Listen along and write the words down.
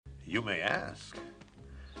You may ask,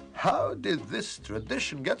 how did this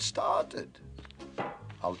tradition get started?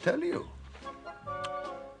 I'll tell you.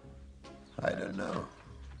 I don't know.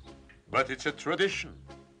 But it's a tradition.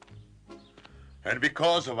 And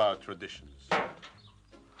because of our traditions,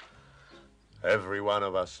 every one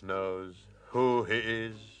of us knows who he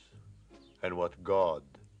is and what God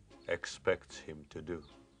expects him to do.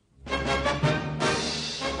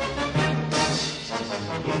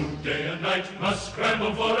 Who day and night must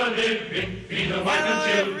scramble for a living, feed a wife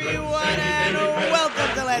and children, Everyone, and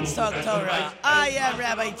welcome to Let's Talk Torah. I am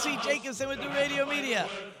Rabbi Tzvi Jacobson with New Radio Media,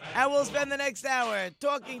 and we'll spend the next hour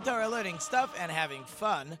talking Torah, learning stuff, and having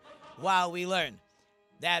fun while we learn.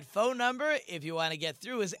 That phone number, if you want to get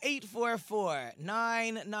through, is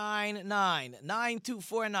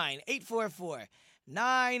 844-999-9249,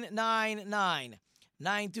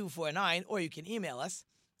 844-999-9249, or you can email us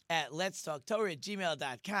at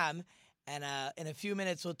letstalktorah@gmail.com. And in a few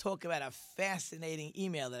minutes, we'll talk about a fascinating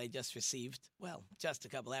email that I just received, well, just a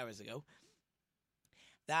couple hours ago.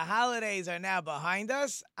 The holidays are now behind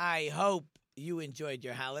us. I hope you enjoyed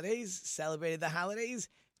your holidays, celebrated the holidays,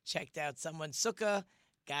 checked out someone's sukkah,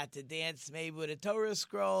 got to dance maybe with a Torah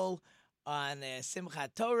scroll on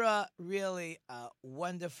Simchat Torah. Really a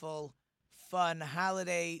wonderful, fun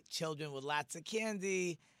holiday. Children with lots of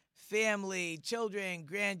candy, family, children,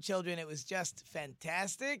 grandchildren. It was just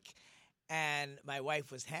fantastic. And my wife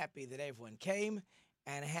was happy that everyone came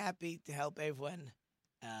and happy to help everyone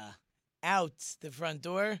out the front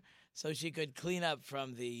door so she could clean up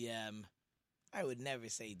from the, I would never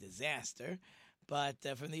say disaster, but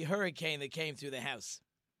from the hurricane that came through the house.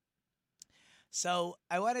 So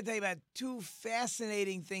I want to tell you about two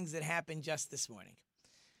fascinating things that happened just this morning.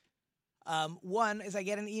 One is I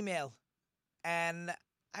get an email, and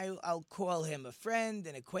I'll call him a friend,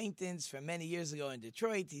 an acquaintance from many years ago in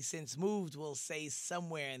Detroit. He's since moved, we'll say,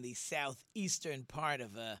 somewhere in the southeastern part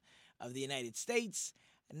of the United States,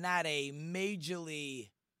 not a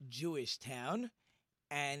majorly Jewish town,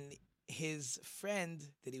 and his friend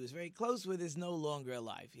that he was very close with is no longer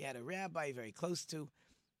alive. He had a rabbi very close to.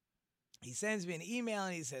 He sends me an email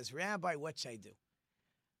and he says, Rabbi, what should I do?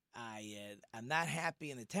 I'm not happy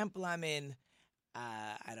in the temple I'm in.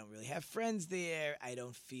 I don't really have friends there. I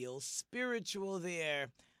don't feel spiritual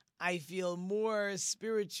there. I feel more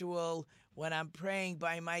spiritual when I'm praying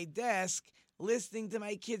by my desk, listening to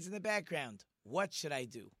my kids in the background. What should I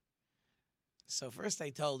do? So first I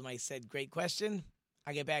told him, I said, great question.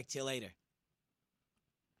 I'll get back to you later.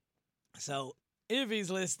 So if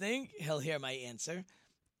he's listening, he'll hear my answer.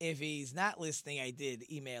 If he's not listening, I did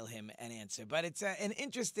email him an answer. But it's an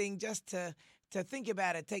interesting, just to think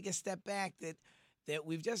about it, take a step back, that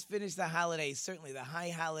we've just finished the holidays, certainly the high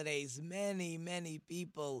holidays. Many, many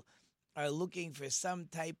people are looking for some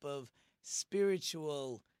type of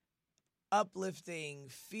spiritual uplifting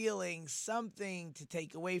feeling, something to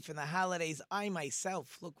take away from the holidays. I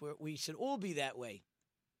myself, look, we should all be that way.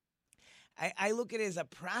 I look at it as a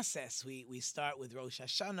process. We start with Rosh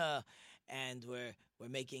Hashanah, and we're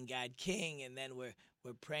making God king, and then we're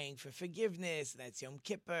praying for forgiveness, and that's Yom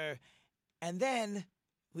Kippur. And then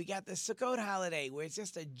we got the Sukkot holiday, where it's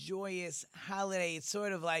just a joyous holiday. It's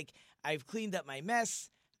sort of like I've cleaned up my mess,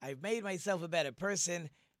 I've made myself a better person.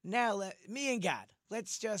 Now, me and God,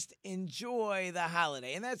 let's just enjoy the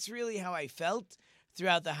holiday. And that's really how I felt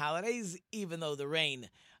throughout the holidays, even though the rain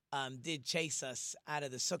did chase us out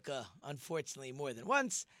of the sukkah, unfortunately, more than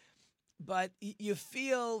once. But you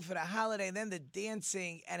feel for the holiday, and then the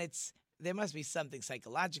dancing, and there must be something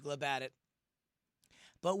psychological about it.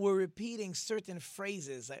 But we're repeating certain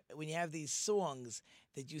phrases. When you have these songs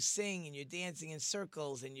that you sing and you're dancing in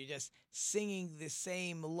circles and you're just singing the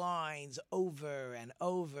same lines over and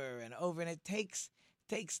over and over, and it takes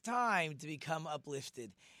time to become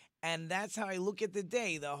uplifted. And that's how I look at the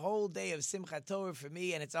day, the whole day of Simchat Torah for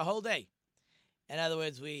me, and it's a whole day. In other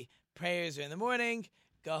words, prayers are in the morning,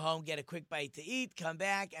 go home, get a quick bite to eat, come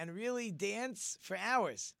back, and really dance for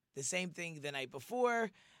hours. The same thing the night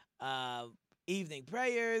before, evening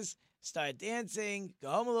prayers, start dancing,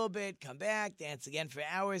 go home a little bit, come back, dance again for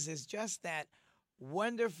hours. Is just that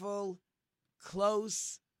wonderful,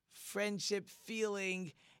 close friendship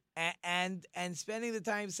feeling, and spending the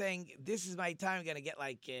time saying, this is my time. I'm going to get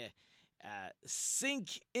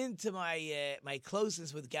sink into my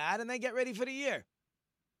closeness with God, and then get ready for the year.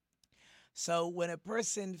 So when a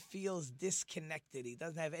person feels disconnected, he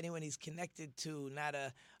doesn't have anyone he's connected to, not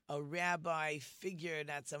a rabbi figure,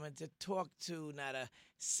 not someone to talk to, not a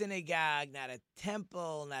synagogue, not a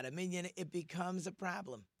temple, not a minyan, it becomes a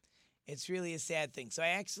problem. It's really a sad thing. So I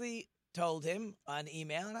actually told him on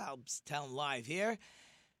email, and I'll tell him live here,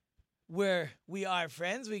 we are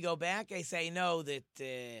friends. We go back. I say no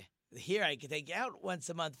that here I could take you out once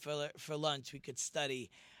a month for lunch. We could study.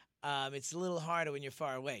 It's a little harder when you're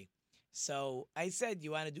far away. So I said,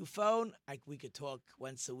 you want to do phone? We could talk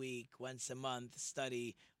once a week, once a month,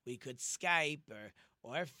 study. We could Skype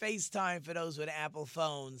or FaceTime for those with Apple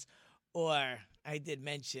phones. Or I did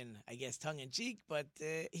mention, I guess, tongue-in-cheek, but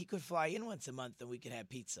he could fly in once a month and we could have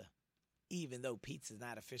pizza. Even though pizza is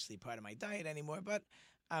not officially part of my diet anymore, but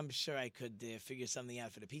I'm sure I could figure something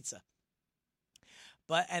out for the pizza.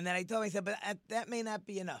 And then I told myself, but that may not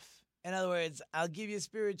be enough. In other words, I'll give you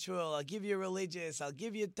spiritual, I'll give you religious, I'll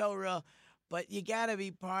give you Torah, but you got to be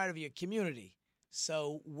part of your community.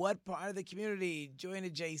 So what part of the community? Join a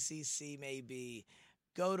JCC maybe,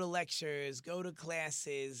 go to lectures, go to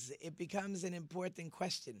classes. It becomes an important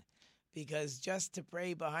question because just to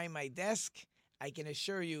pray behind my desk, I can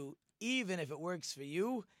assure you, even if it works for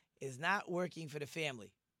you, is not working for the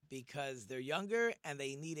family because they're younger and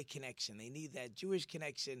they need a connection. They need that Jewish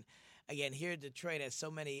connection. Again, here in Detroit has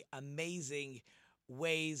so many amazing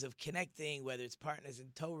ways of connecting, whether it's Partners in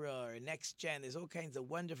Torah or Next Gen. There's all kinds of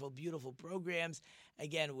wonderful, beautiful programs.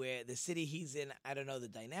 Again, where the city he's in, I don't know the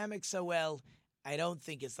dynamics so well. I don't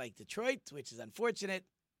think it's like Detroit, which is unfortunate.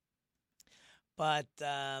 But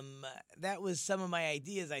that was some of my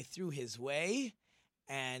ideas I threw his way.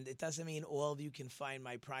 And it doesn't mean all of you can find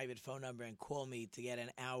my private phone number and call me to get an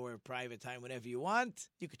hour of private time whenever you want.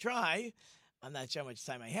 You could try. I'm not sure how much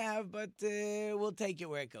time I have, but we'll take it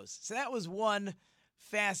where it goes. So that was one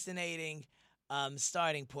fascinating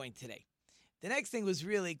starting point today. The next thing was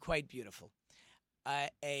really quite beautiful.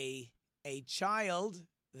 A child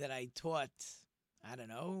that I taught, I don't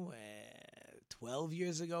know, 12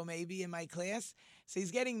 years ago maybe in my class. So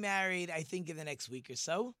he's getting married, I think, in the next week or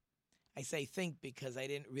so. I say think because I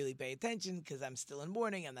didn't really pay attention because I'm still in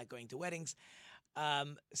mourning. I'm not going to weddings.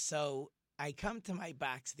 So I come to my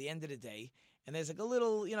box at the end of the day, and there's like a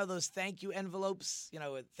little, those thank you envelopes,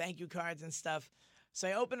 with thank you cards and stuff. So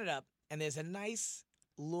I open it up, and there's a nice,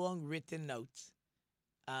 long written note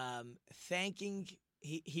thanking.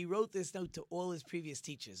 He wrote this note to all his previous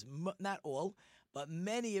teachers. Not all, but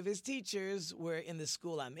many of his teachers were in the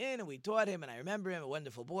school I'm in, and we taught him, and I remember him, a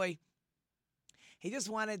wonderful boy. He just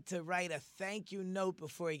wanted to write a thank you note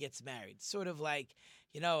before he gets married. Sort of like,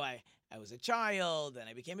 I was a child and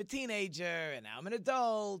I became a teenager and now I'm an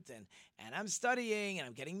adult and I'm studying and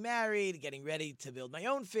I'm getting married, getting ready to build my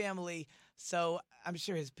own family. So I'm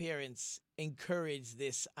sure his parents encouraged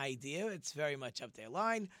this idea. It's very much up their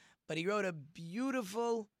line. But he wrote a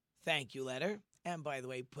beautiful thank you letter. And by the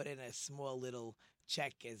way, put in a small little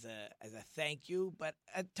check as a thank you, but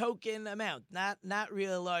a token amount, not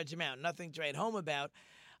really a large amount, nothing to write home about.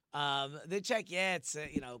 The check, it's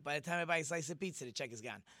by the time I buy a slice of pizza, the check is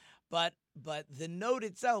gone. But the note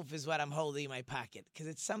itself is what I'm holding in my pocket because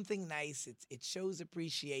it's something nice. It shows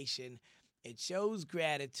appreciation, it shows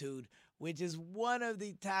gratitude, which is one of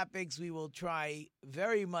the topics we will try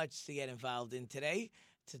very much to get involved in today.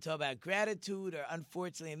 To talk about gratitude, or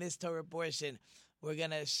unfortunately in this Torah portion, we're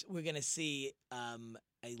gonna see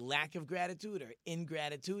a lack of gratitude or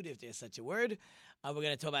ingratitude, if there's such a word. We're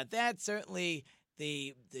gonna talk about that. Certainly,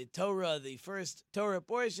 the Torah, the first Torah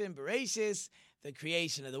portion, Bereshis, the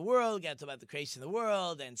creation of the world. Got to talk about the creation of the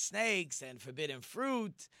world and snakes and forbidden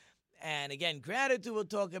fruit. And again, gratitude we'll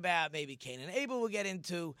talk about. Maybe Cain and Abel we'll get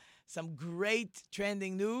into. Some great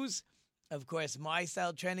trending news. Of course, my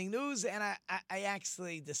style trending news. And I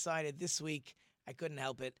actually decided this week, I couldn't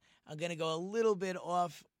help it, I'm going to go a little bit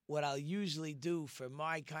off what I'll usually do for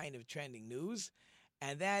my kind of trending news.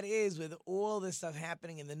 And that is with all the stuff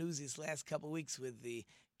happening in the news these last couple of weeks with the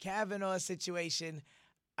Kavanaugh situation,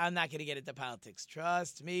 I'm not going to get into politics.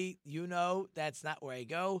 Trust me, that's not where I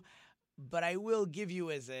go. But I will give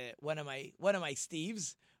you as one of my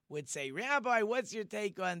Steves would say, Rabbi, what's your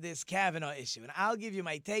take on this Kavanaugh issue? And I'll give you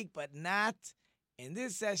my take, but not in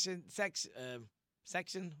this section,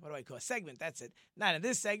 what do I call it? Segment, that's it. Not in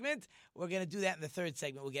this segment. We're going to do that in the third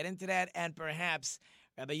segment. We'll get into that, and perhaps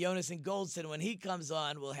Rabbi Yonason Goldstein, when he comes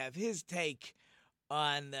on, will have his take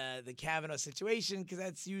on the Kavanaugh situation, because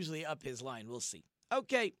that's usually up his line. We'll see.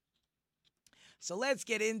 Okay, so let's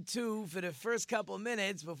get into, for the first couple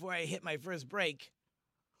minutes, before I hit my first break,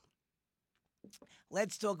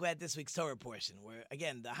 let's talk about this week's Torah portion, where,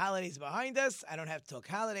 again, the holidays are behind us. I don't have to talk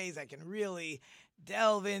holidays. I can really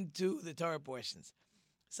delve into the Torah portions.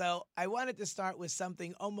 So I wanted to start with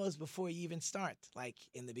something almost before you even start, like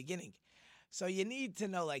in the beginning. So you need to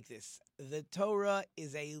know like this. The Torah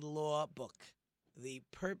is a law book. The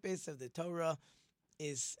purpose of the Torah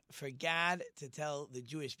is for God to tell the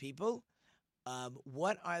Jewish people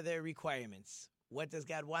what are their requirements, what does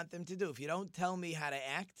God want them to do? If you don't tell me how to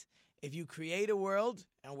act, if you create a world,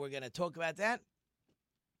 and we're going to talk about that,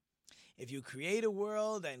 if you create a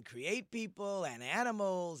world and create people and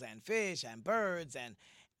animals and fish and birds and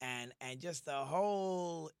just the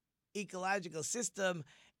whole ecological system,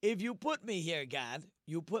 if you put me here, God,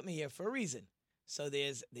 you put me here for a reason. So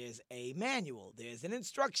there's a manual, there's an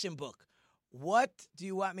instruction book. What do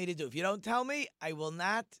you want me to do? If you don't tell me, I will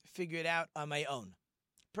not figure it out on my own.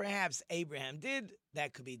 Perhaps Abraham did.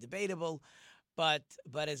 That could be debatable. But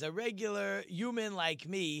as a regular human like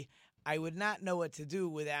me, I would not know what to do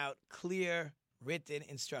without clear written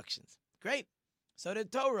instructions. Great. So the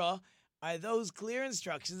Torah are those clear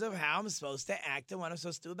instructions of how I'm supposed to act and what I'm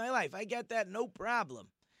supposed to do with my life. I get that, no problem.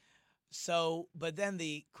 So, but then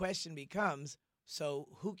the question becomes, so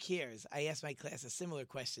who cares? I asked my class a similar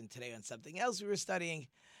question today on something else we were studying.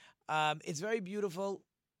 It's very beautiful.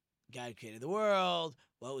 God created the world.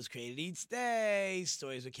 What was created each day?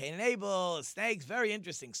 Stories with Cain and Abel, snakes, very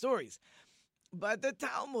interesting stories. But the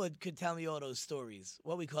Talmud could tell me all those stories,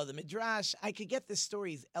 what we call the Midrash. I could get the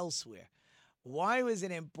stories elsewhere. Why was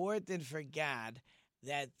it important for God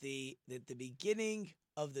that the beginning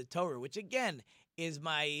of the Torah, which again is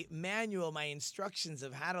my manual, my instructions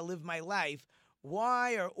of how to live my life,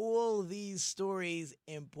 why are all these stories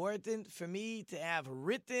important for me to have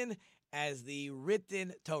written as the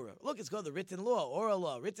written Torah? Look, it's called the written law, oral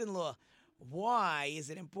law, written law. Why is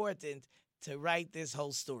it important to write this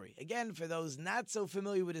whole story? Again, for those not so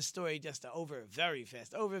familiar with the story, just a very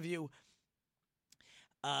fast overview.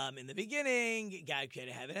 In the beginning, God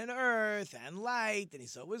created heaven and earth and light, and He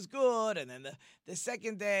saw it was good. And then the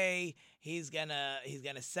second day, He's gonna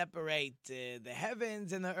separate the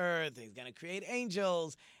heavens and the earth. He's gonna create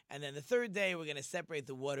angels. And then the third day, we're gonna separate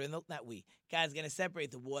the water and God's gonna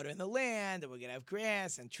separate the water and the land, and we're gonna have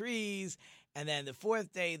grass and trees. And then the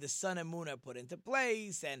fourth day, the sun and moon are put into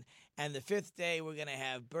place. And the fifth day, we're going to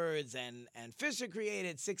have birds and fish are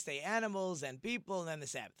created. Sixth day, animals and people. And then the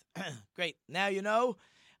Sabbath. Great. Now you know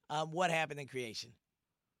what happened in creation.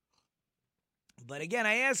 But again,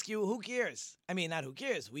 I ask you, who cares? I mean, not who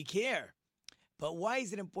cares. We care. But why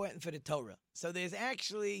is it important for the Torah? So there's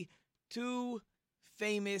actually two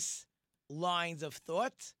famous lines of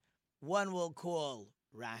thought. One we'll call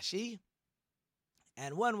Rashi,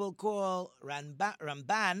 and one we'll call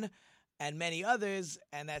Ramban, and many others,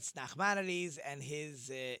 and that's Nachmanides and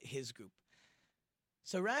his group.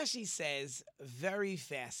 So Rashi says, very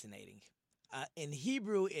fascinating. In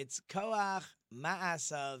Hebrew, it's Koach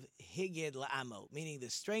Ma'asav Higid La'amo, meaning the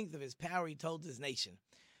strength of his power he told his nation.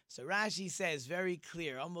 So Rashi says very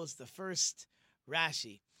clear, almost the first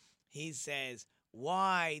Rashi. He says,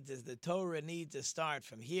 why does the Torah need to start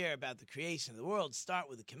from here about the creation of the world? Start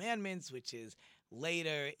with the commandments, which is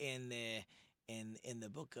later in the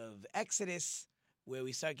book of Exodus, where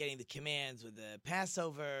we start getting the commands with the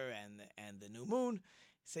Passover and the new moon.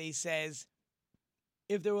 So he says,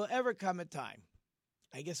 if there will ever come a time,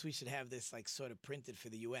 I guess we should have this like sort of printed for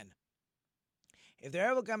the UN. If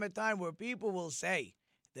there ever come a time where people will say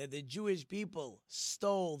that the Jewish people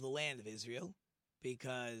stole the land of Israel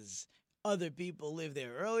because other people lived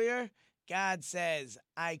there earlier, God says,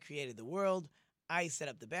 I created the world, I set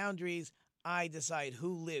up the boundaries, I decide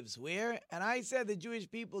who lives where, and I said the Jewish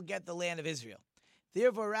people get the land of Israel.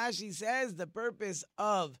 Therefore, Rashi says the purpose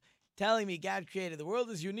of telling me God created the world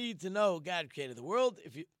is you need to know God created the world.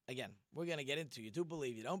 Again, we're going to get into you do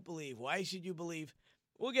believe, you don't believe, why should you believe?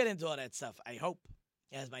 We'll get into all that stuff, I hope,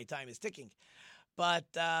 as my time is ticking. But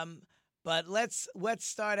let's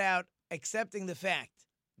start out accepting the fact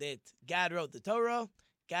that God wrote the Torah,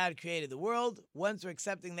 God created the world. Once we're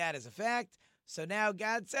accepting that as a fact, so now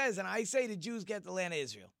God says, and I say the Jews get the land of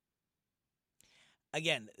Israel.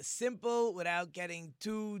 Again, simple, without getting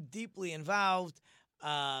too deeply involved,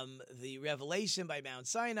 the revelation by Mount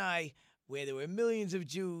Sinai, where there were millions of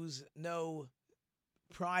Jews, no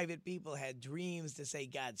private people had dreams to say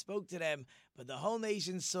God spoke to them, but the whole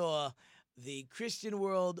nation saw. The Christian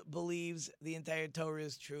world believes the entire Torah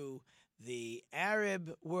is true. The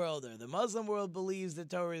Arab world or the Muslim world believes the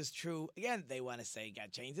Torah is true. Again, they want to say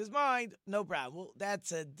God changed his mind. No problem. Well,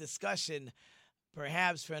 that's a discussion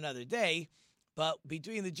perhaps for another day. But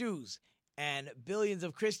between the Jews and billions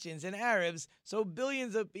of Christians and Arabs, so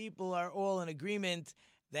billions of people are all in agreement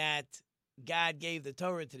that God gave the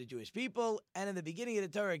Torah to the Jewish people. And in the beginning of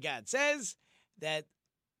the Torah, God says that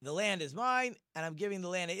the land is mine, and I'm giving the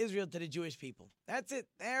land of Israel to the Jewish people. That's it.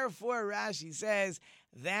 Therefore, Rashi says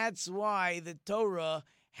that's why the Torah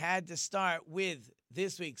had to start with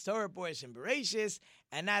this week's Torah portion, Bereshis,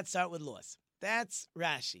 and not start with laws. That's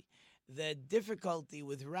Rashi. The difficulty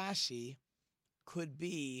with Rashi could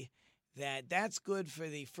be that's good for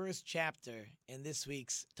the first chapter in this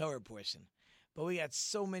week's Torah portion. But we got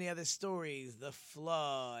so many other stories, the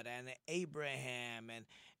flood and Abraham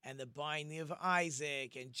and the binding of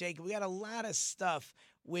Isaac and Jacob. We got a lot of stuff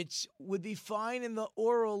which would be fine in the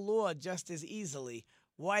oral law just as easily.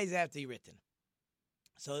 Why does it have to be written?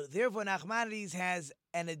 So therefore, Nachmanides has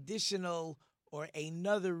an additional or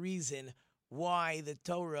another reason why the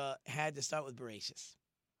Torah had to start with Bereshis.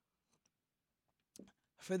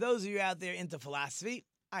 For those of you out there into philosophy,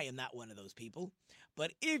 I am not one of those people,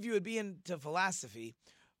 but if you would be into philosophy,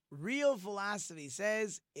 real philosophy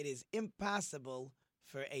says it is impossible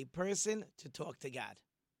for a person to talk to God.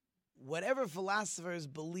 Whatever philosophers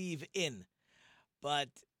believe in,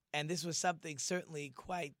 and this was something certainly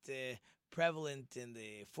quite prevalent in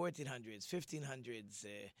the 1400s, 1500s,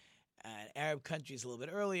 Arab countries a little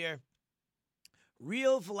bit earlier,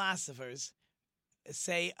 real philosophers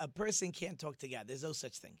say a person can't talk to God. There's no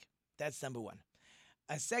such thing. That's number one.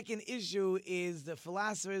 A second issue is the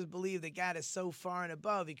philosophers believe that God is so far and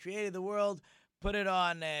above. He created the world, put it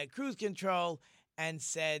on cruise control, and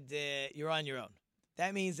said, you're on your own.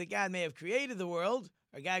 That means that God may have created the world,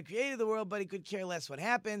 or God created the world, but he could care less what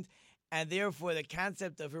happened, and therefore the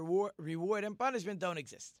concept of reward and punishment don't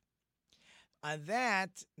exist. On that,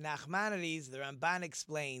 Nachmanides, the Ramban,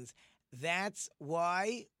 explains that's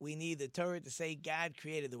why we need the Torah to say God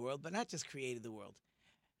created the world, but not just created the world.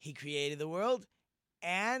 He created the world,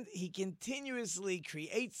 and he continuously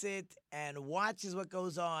creates it and watches what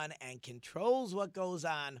goes on and controls what goes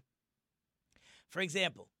on. For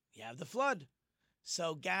example, you have the flood.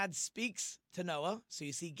 So God speaks to Noah. So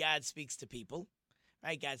you see God speaks to people,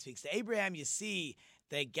 right? God speaks to Abraham. You see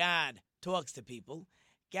that God talks to people.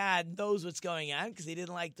 God knows what's going on because he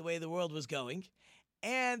didn't like the way the world was going.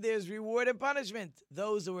 And there's reward and punishment.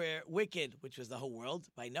 Those who were wicked, which was the whole world,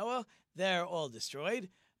 by Noah, they're all destroyed.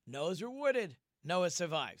 Noah's rewarded. Noah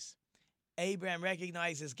survives. Abraham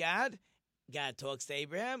recognizes God. God talks to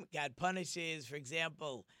Abraham. God punishes, for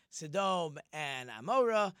example, Sodom and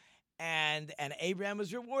Amorah. And Abraham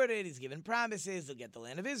was rewarded. He's given promises. He'll get the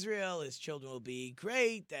land of Israel. His children will be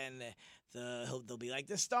great. And they'll be like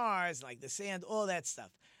the stars, like the sand, all that stuff.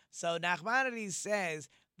 So Nachmanides says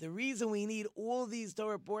the reason we need all these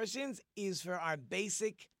Torah portions is for our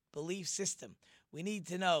basic belief system. We need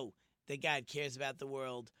to know that God cares about the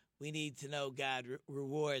world. We need to know God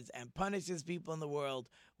rewards and punishes people in the world.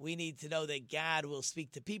 We need to know that God will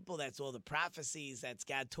speak to people. That's all the prophecies. That's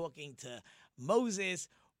God talking to Moses.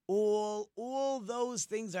 All those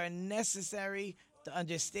things are necessary to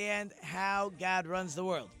understand how God runs the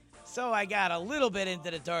world. So I got a little bit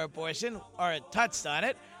into the Torah portion, or touched on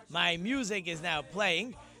it. My music is now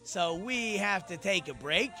playing, so we have to take a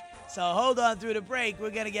break. So hold on through the break. We're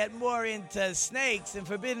going to get more into snakes and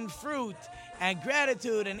forbidden fruit and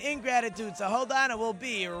gratitude and ingratitude. So hold on and we'll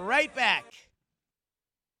be right back.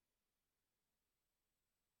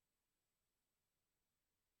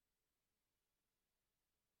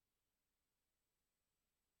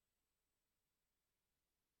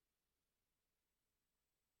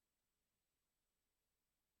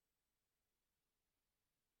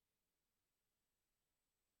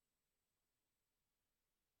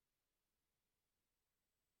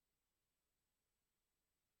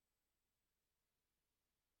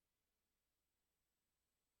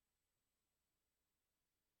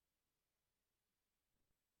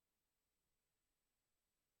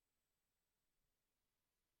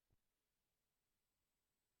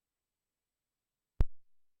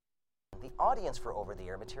 The audience for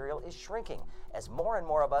over-the-air material is shrinking as more and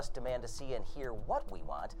more of us demand to see and hear what we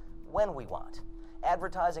want, when we want.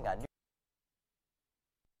 Advertising on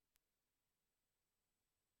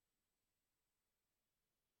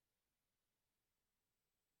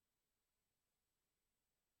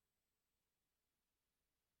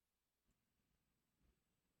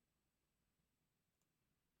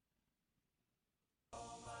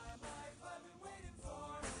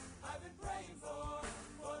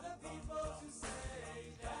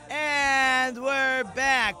And we're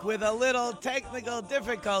back with a little technical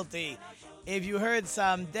difficulty. If you heard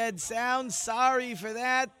some dead sound, sorry for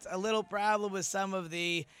that. A little problem with some of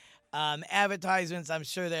the advertisements. I'm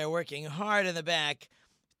sure they're working hard in the back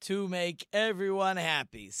to make everyone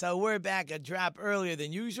happy. So we're back a drop earlier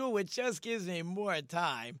than usual, which just gives me more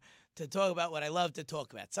time to talk about what I love to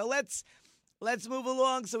talk about. So let's move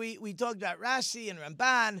along. So we talked about Rashi and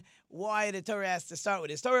Ramban, why the Torah has to start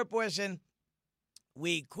with his Torah portion.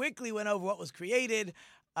 We quickly went over what was created.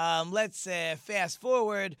 Let's fast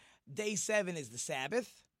forward. Day 7 is the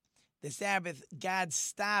Sabbath. The Sabbath, God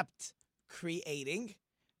stopped creating.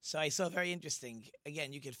 So I saw very interesting.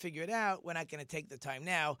 Again, you can figure it out. We're not going to take the time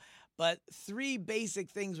now. but 3 basic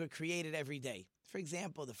things were created every day. For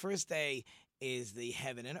example, the first day is the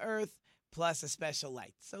heaven and earth plus a special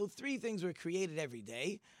light. So 3 things were created every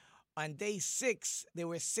day. On day 6, there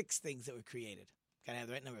were 6 things that were created. Gotta have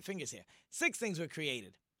the right number of fingers here. 6 things were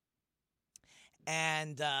created.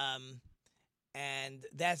 And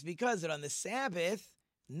that's because that on the Sabbath,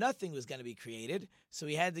 nothing was going to be created. So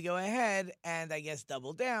he had to go ahead and, I guess,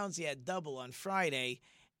 double down. So he had double on Friday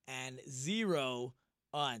and 0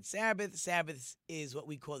 on Sabbath. Sabbath is what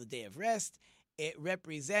we call the day of rest. It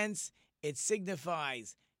represents, it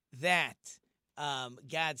signifies that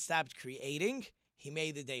God stopped creating. He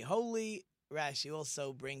made the day holy. Rashi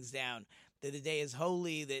also brings down that the day is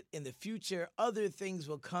holy, that in the future other things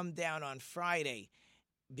will come down on Friday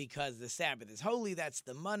because the Sabbath is holy. That's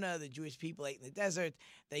the manna the Jewish people ate in the desert.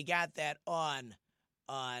 They got that on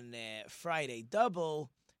Friday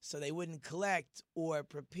double, so they wouldn't collect or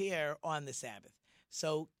prepare on the Sabbath.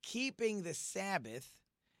 So keeping the Sabbath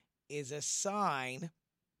is a sign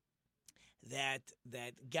that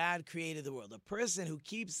God created the world. A person who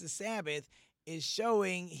keeps the Sabbath is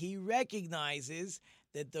showing he recognizes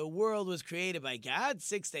that the world was created by God.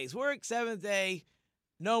 6 days work, 7th day,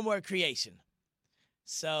 no more creation.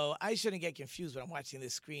 So I shouldn't get confused when I'm watching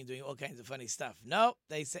this screen doing all kinds of funny stuff. No,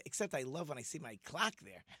 they say, except I love when I see my clock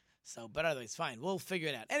there. So, but otherwise, fine. We'll figure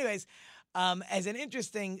it out. Anyways, as an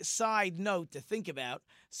interesting side note to think about,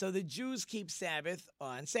 so the Jews keep Sabbath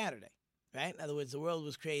on Saturday, right? In other words, the world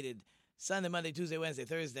was created Sunday, Monday, Tuesday, Wednesday,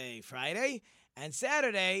 Thursday, Friday, and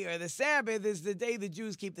Saturday, or the Sabbath, is the day the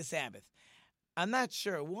Jews keep the Sabbath. I'm not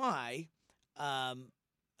sure why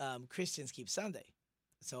Christians keep Sunday.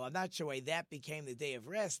 So I'm not sure why that became the day of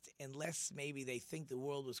rest, unless maybe they think the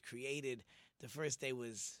world was created, the first day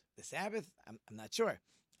was the Sabbath. I'm not sure.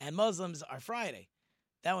 And Muslims are Friday.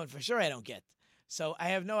 That one for sure I don't get. So I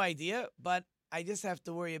have no idea, but I just have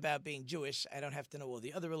to worry about being Jewish. I don't have to know all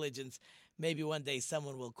the other religions. Maybe one day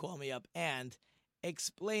someone will call me up and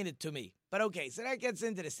explain it to me. But okay, so that gets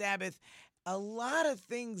into the Sabbath. A lot of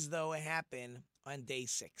things, though, happen on day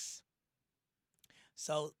 6.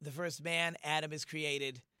 So the first man, Adam, is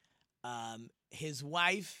created. His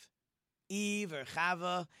wife, Eve or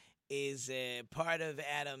Chava, is part of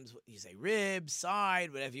Adam's, you say, rib,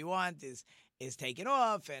 side, whatever you want, is taken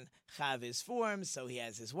off, and Chava is formed, so he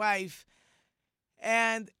has his wife.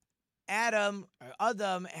 And Adam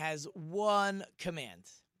has one command.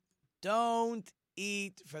 Don't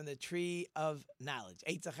eat from the tree of knowledge.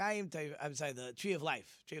 The tree of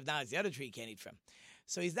life. Tree of knowledge, the other tree he can't eat from.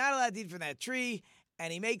 So he's not allowed to eat from that tree,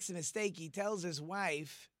 and he makes a mistake. He tells his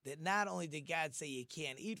wife that not only did God say you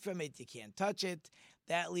can't eat from it, you can't touch it.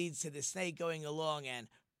 That leads to the snake going along and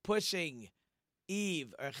pushing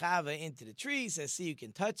Eve or Chava into the tree. Says, see, you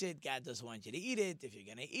can touch it. God doesn't want you to eat it. If you're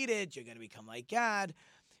going to eat it, you're going to become like God.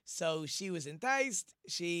 So she was enticed.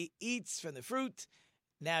 She eats from the fruit.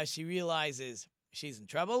 Now she realizes she's in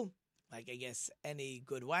trouble, like I guess any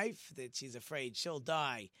good wife, that she's afraid she'll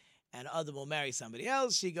die and Adam will marry somebody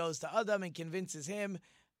else. She goes to Adam and convinces him,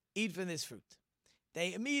 eat from this fruit.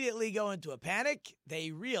 They immediately go into a panic.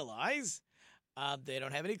 They realize they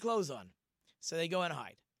don't have any clothes on. So they go and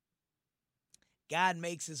hide. God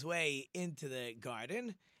makes his way into the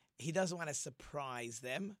garden. He doesn't want to surprise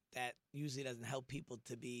them. That usually doesn't help people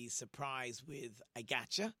to be surprised with, I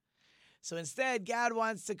gotcha. So instead, God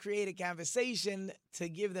wants to create a conversation to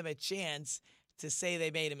give them a chance to say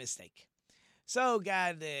they made a mistake. So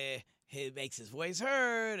God he makes his voice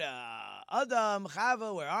heard. Adam,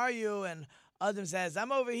 Chava, where are you? And Adam says,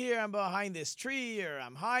 I'm over here. I'm behind this tree, or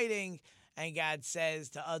I'm hiding. And God says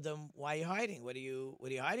to Adam, why are you hiding? What are you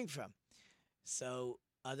hiding from? So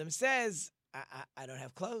Adam says, I don't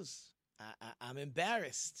have clothes. I'm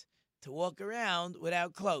embarrassed to walk around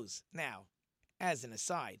without clothes. Now, as an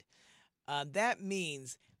aside, that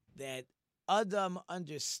means that Adam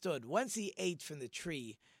understood once he ate from the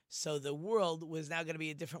tree, so the world was now going to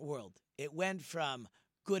be a different world. It went from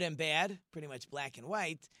good and bad, pretty much black and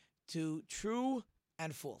white, to true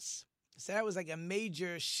and false. So that was like a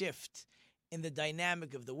major shift in the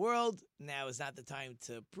dynamic of the world. Now is not the time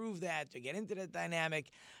to prove that, to get into that dynamic,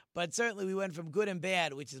 but certainly we went from good and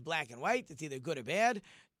bad, which is black and white, it's either good or bad,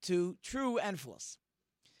 to true and false.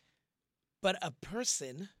 But a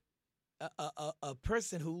person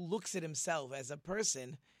who looks at himself as a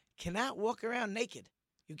person cannot walk around naked.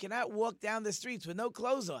 You cannot walk down the streets with no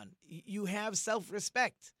clothes on. You have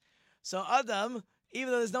self-respect. So Adam,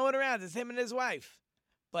 even though there's no one around, it's him and his wife.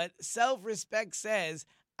 But self-respect says,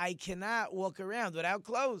 I cannot walk around without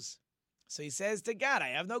clothes. So he says to God, I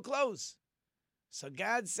have no clothes. So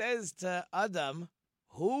God says to Adam,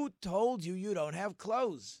 who told you you don't have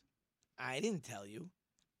clothes? I didn't tell you.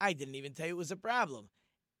 I didn't even tell you it was a problem.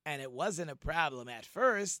 And it wasn't a problem at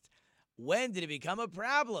first. When did it become a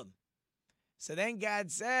problem? So then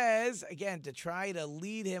God says, again, to try to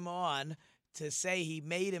lead him on to say he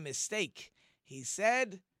made a mistake. He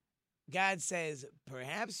said, God says,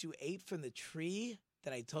 perhaps you ate from the tree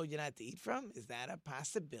that I told you not to eat from? Is that a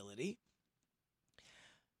possibility?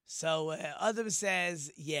 So Adam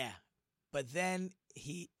says, yeah, but then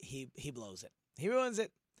he blows it. He ruins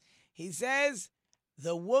it. He says,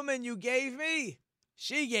 the woman you gave me,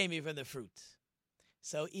 she gave me from the fruit.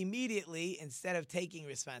 So immediately, instead of taking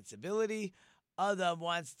responsibility, Adam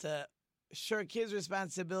wants to shirk his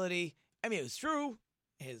responsibility. I mean, it was true.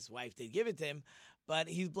 His wife did give it to him, but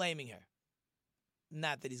he's blaming her.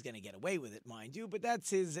 Not that he's going to get away with it, mind you, but that's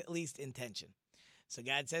his at least intention. So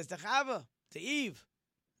God says to Chava, to Eve,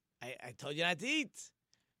 I told you not to eat.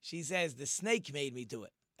 She says, the snake made me do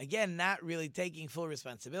it. Again, not really taking full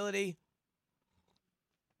responsibility.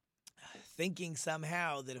 Thinking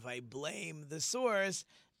somehow that if I blame the source,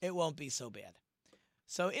 it won't be so bad.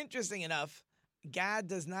 So interesting enough, God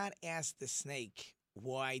does not ask the snake,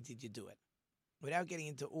 why did you do it? Without getting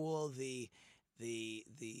into all the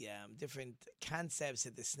different concepts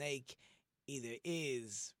that the snake either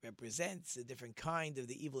represents a different kind of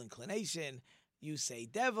the evil inclination. You say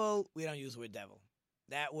devil, we don't use the word devil.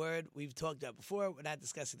 That word we've talked about before. We're not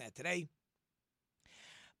discussing that today.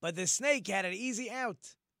 But the snake had an easy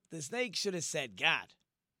out. The snake should have said, God,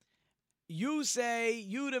 you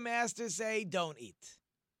the master say, don't eat.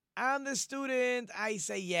 I'm the student, I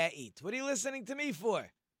say, yeah, eat. What are you listening to me for?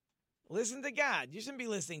 Listen to God. You shouldn't be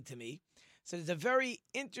listening to me. So there's a very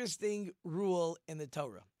interesting rule in the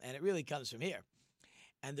Torah, and it really comes from here.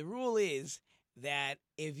 And the rule is that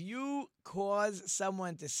if you cause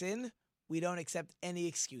someone to sin, we don't accept any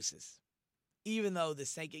excuses. Even though the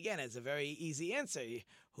snake, again, has a very easy answer.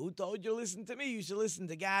 Who told you to listen to me? You should listen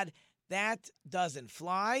to God. That doesn't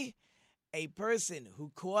fly. A person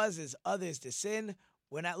who causes others to sin,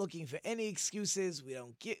 we're not looking for any excuses. We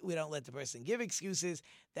don't let the person give excuses.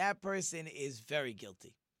 That person is very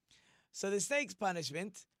guilty. So the snake's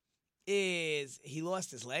punishment is he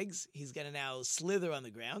lost his legs. He's going to now slither on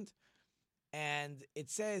the ground. And it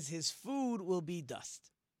says his food will be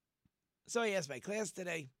dust. So I asked my class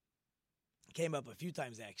today, came up a few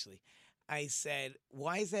times actually. I said,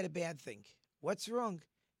 why is that a bad thing? What's wrong?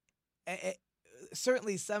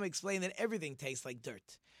 Certainly some explain that everything tastes like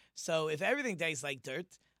dirt. So if everything tastes like dirt,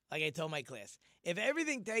 like I told my class, if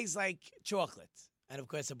everything tastes like chocolate, and of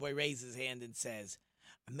course a boy raises his hand and says,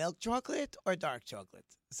 milk chocolate or dark chocolate?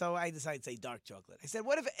 So I decided to say dark chocolate. I said,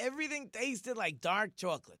 what if everything tasted like dark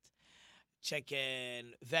chocolate?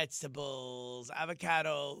 Chicken, vegetables,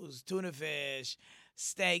 avocados, tuna fish,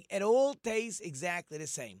 steak, it all tastes exactly the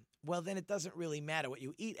same. Well, then it doesn't really matter what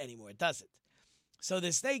you eat anymore, does it? So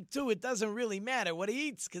the snake, too, it doesn't really matter what he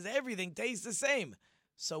eats because everything tastes the same.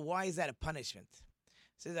 So why is that a punishment?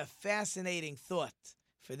 This is a fascinating thought.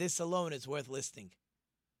 For this alone, it's worth listening.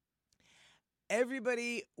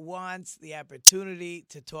 Everybody wants the opportunity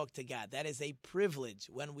to talk to God. That is a privilege.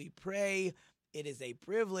 When we pray, it is a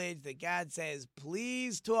privilege that God says,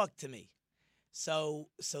 please talk to me. So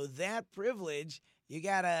that privilege, you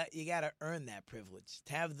gotta earn that privilege.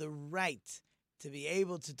 To have the right to be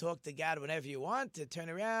able to talk to God whenever you want, to turn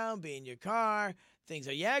around, be in your car, things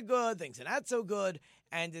are good, things are not so good,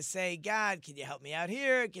 and to say, God, can you help me out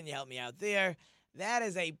here? Can you help me out there? That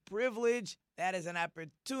is a privilege. That is an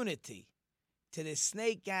opportunity. To the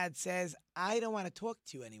snake, God says, I don't want to talk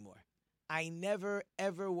to you anymore. I never,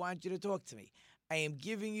 ever want you to talk to me. I am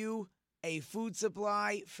giving you a food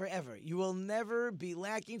supply forever. You will never be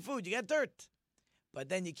lacking food. You got dirt. But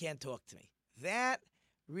then you can't talk to me. That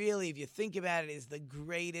really, if you think about it, is the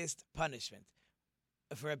greatest punishment.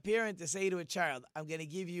 For a parent to say to a child, I'm going to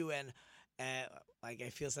give you like I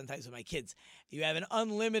feel sometimes with my kids, you have an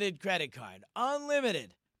unlimited credit card.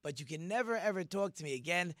 Unlimited. But you can never, ever talk to me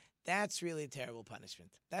again. That's really a terrible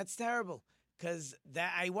punishment. That's terrible. Because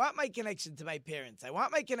I want my connection to my parents. I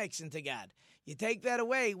want my connection to God. You take that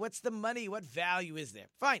away, what's the money? What value is there?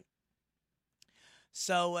 Fine.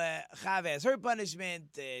 So Chava has her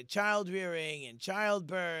punishment, child rearing and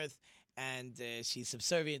childbirth, and she's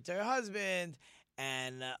subservient to her husband.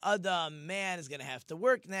 And Adam, man, is going to have to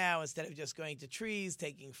work now instead of just going to trees,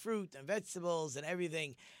 taking fruit and vegetables and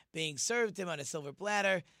everything being served to him on a silver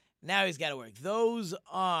platter. Now he's got to work. Those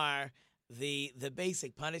are the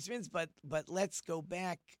basic punishments. But let's go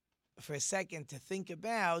back for a second to think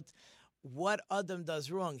about what Adam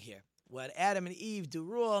does wrong here. What Adam and Eve do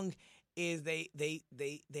wrong is they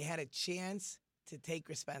had a chance to take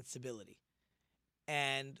responsibility.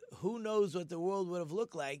 And who knows what the world would have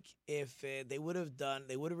looked like if they would have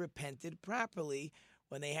repented properly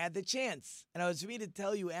when they had the chance. And I was for me to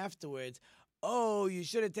tell you afterwards, oh, you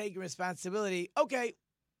should have taken responsibility. Okay,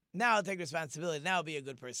 now I'll take responsibility. Now I'll be a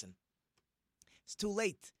good person. It's too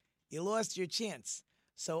late. You lost your chance.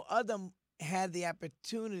 So Adam had the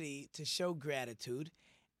opportunity to show gratitude,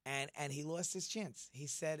 and he lost his chance. He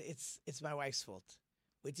said, it's my wife's fault,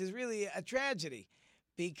 which is really a tragedy,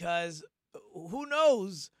 because who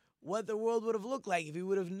knows what the world would have looked like if he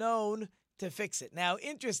would have known to fix it. Now,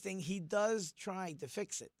 interesting, he does try to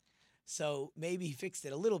fix it. So maybe he fixed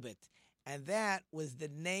it a little bit. And that was the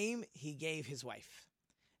name he gave his wife.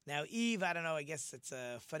 Now, Eve, I don't know, I guess it's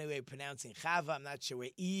a funny way of pronouncing Chava. I'm not sure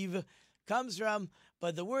where Eve comes from.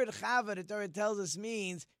 But the word Chava, the Torah tells us,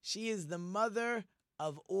 means she is the mother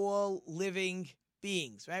of all living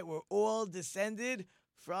beings, right? We're all descended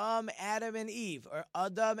from Adam and Eve, or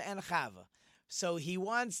Adam and Chava. So he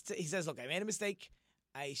says, look, I made a mistake.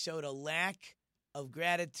 I showed a lack of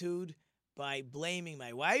gratitude by blaming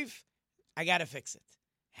my wife. I got to fix it.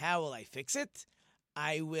 How will I fix it?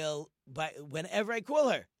 I will, whenever I call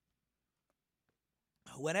her,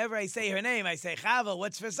 whenever I say her name, I say, Chava,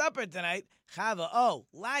 what's for supper tonight? Chava, oh,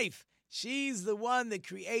 life. She's the one that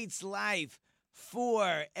creates life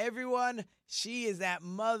for everyone. She is that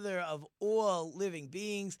mother of all living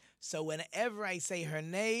beings. So whenever I say her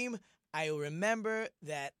name, I will remember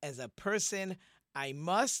that as a person, I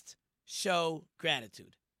must show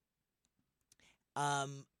gratitude.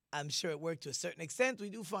 I'm sure it worked to a certain extent. We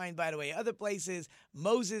do find, by the way, other places,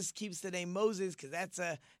 Moses keeps the name Moses because that's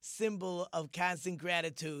a symbol of constant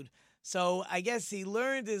gratitude. So I guess he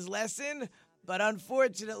learned his lesson, but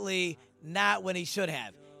unfortunately, not when he should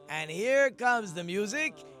have. And here comes the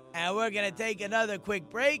music, and we're going to take another quick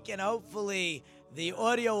break, and hopefully the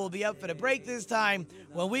audio will be up for the break this time.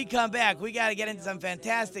 When we come back, we got to get into some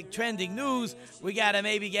fantastic trending news. We got to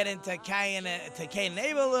maybe get into Cain and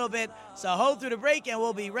Abel a little bit. So hold through the break, and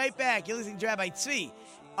we'll be right back. You're listening to Rabbi Tzvi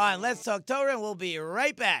on Let's Talk Torah, and we'll be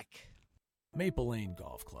right back. Maple Lane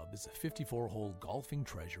Golf Club is a 54-hole golfing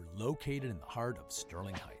treasure located in the heart of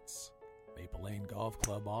Sterling Heights. Maple Lane Golf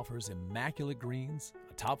Club offers immaculate greens,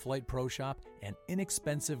 a top-flight pro shop, and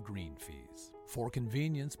inexpensive green fees. For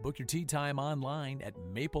convenience, book your tee time online at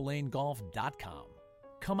maplelanegolf.com.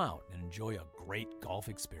 Come out and enjoy a great golf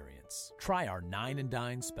experience. Try our 9 and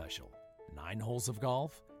Dine special, 9 holes of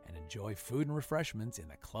golf, and enjoy food and refreshments in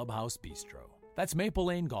the Clubhouse Bistro. That's Maple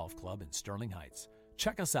Lane Golf Club in Sterling Heights.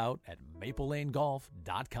 Check us out at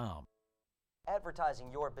maplelanegolf.com.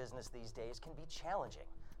 Advertising your business these days can be challenging.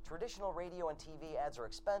 Traditional radio and TV ads are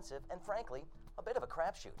expensive and, frankly, a bit of a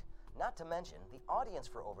crapshoot. Not to mention, the audience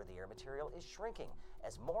for over-the-air material is shrinking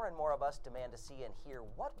as more and more of us demand to see and hear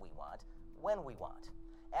what we want, when we want.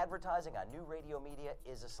 Advertising on new radio media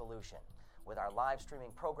is a solution. With our live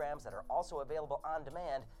streaming programs that are also available on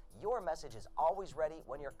demand, your message is always ready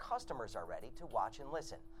when your customers are ready to watch and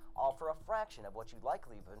listen, all for a fraction of what you'd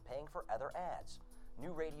likely have been paying for other ads.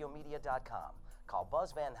 NewRadioMedia.com. Call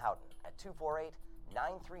Buzz Van Houten at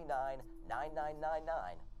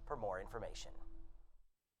 248-939-9999 for more information.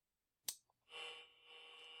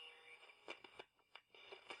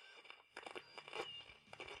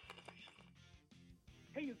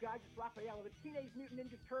 Hey, you guys, it's Raphael of the Teenage Mutant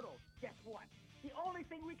Ninja Turtles. Guess what? The only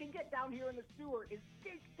thing we can get down here in the sewer is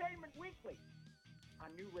Geektainment Weekly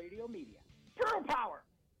on New Radio Media. Turtle Power!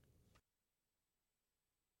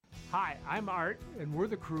 Hi, I'm Art, and we're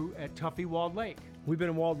the crew at Tuffy Walled Lake. We've been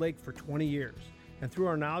in Walled Lake for 20 years, and through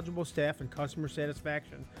our knowledgeable staff and customer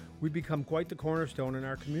satisfaction, we've become quite the cornerstone in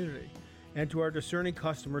our community and to our discerning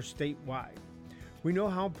customers statewide. We know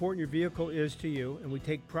how important your vehicle is to you, and we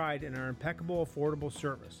take pride in our impeccable, affordable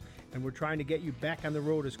service, and we're trying to get you back on the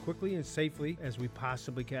road as quickly and safely as we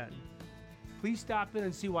possibly can. Please stop in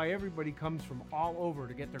and see why everybody comes from all over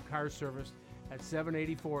to get their cars serviced at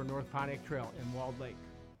 784 North Pontiac Trail in Walled Lake.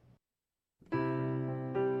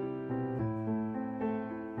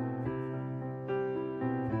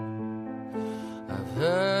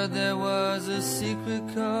 Heard there was a secret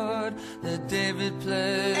chord that David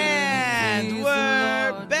played. And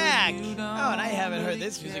we're back. Oh, and I haven't heard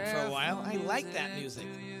this music for a while. I like that music.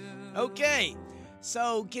 Okay,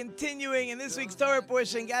 so continuing in this week's Torah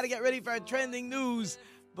portion, got to get ready for our trending news.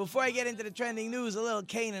 Before I get into the trending news, a little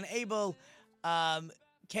Cain and Abel.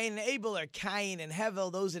 Cain and Abel, or Cain and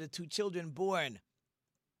Hevel, those are the two children born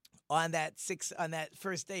on that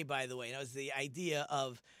first day, by the way. That was the idea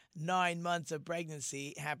of 9 months of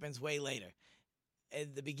pregnancy happens way later.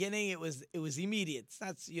 At the beginning, it was immediate. It's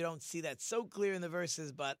not, you don't see that so clear in the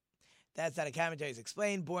verses, but that's how the commentaries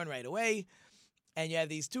explain. Born right away, and you have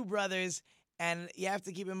these two brothers, And you have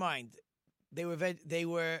to keep in mind, they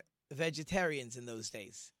were vegetarians in those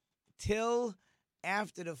days. Till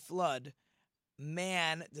after the flood,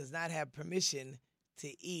 man does not have permission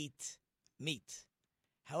to eat meat.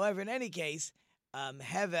 However, in any case,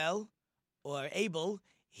 Hevel, or Abel,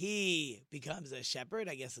 he becomes a shepherd.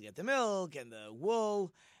 I guess he'll get the milk and the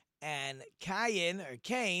wool. And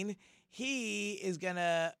Cain, he is going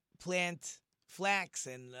to plant flax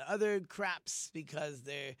and other crops because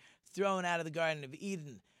they're thrown out of the Garden of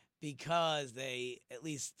Eden because they, at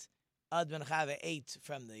least Adam and Chava, ate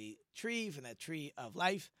from that tree of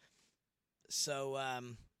life. So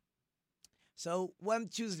one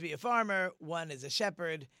chooses to be a farmer, one is a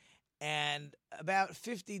shepherd, and about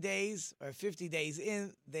 50 days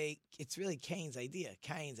in, it's really Cain's idea.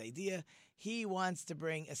 He wants to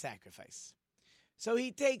bring a sacrifice. So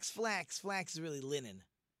he takes flax. Flax is really linen.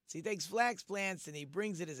 So he takes flax plants and he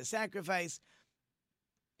brings it as a sacrifice.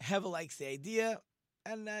 Hevel likes the idea,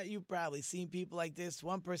 and you've probably seen people like this.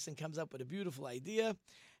 One person comes up with a beautiful idea.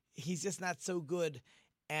 He's just not so good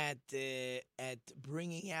at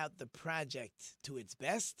bringing out the project to its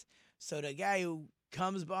best. So the guy who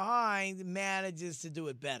comes behind manages to do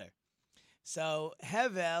it better. So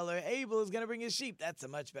Hevel, or Abel, is going to bring his sheep. That's a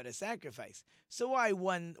much better sacrifice. So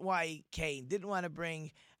why Cain didn't want to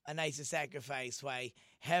bring a nicer sacrifice? Why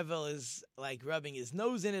Hevel is like rubbing his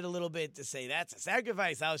nose in it a little bit to say, that's a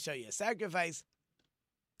sacrifice, I'll show you a sacrifice.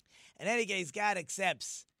 In any case, God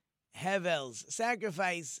accepts Hevel's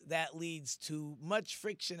sacrifice. That leads to much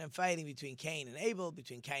friction and fighting between Cain and Abel,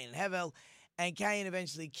 between Cain and Hevel, and Cain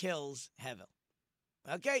eventually kills Hevel.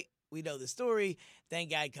 Okay, we know the story. Then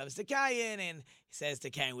God comes to Cain and he says to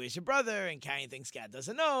Cain, where's your brother? And Cain thinks God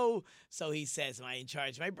doesn't know. So he says, am I in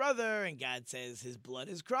charge of my brother? And God says his blood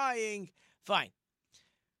is crying. Fine.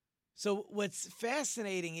 So what's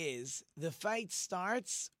fascinating is the fight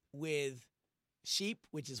starts with sheep,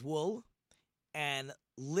 which is wool, and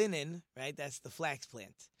linen, right? That's the flax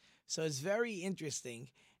plant. So it's very interesting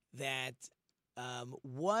that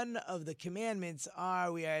one of the commandments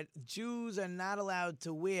Jews are not allowed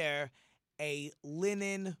to wear a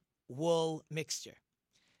linen wool mixture.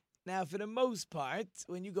 Now, for the most part,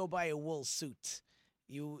 when you go buy a wool suit,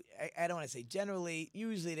 I don't want to say generally,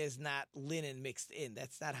 usually there's not linen mixed in.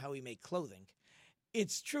 That's not how we make clothing.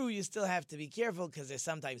 It's true you still have to be careful because there's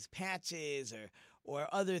sometimes patches or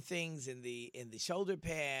other things in the shoulder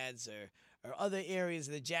pads or other areas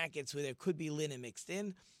of the jackets where there could be linen mixed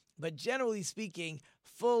in. But generally speaking,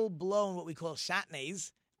 full-blown what we call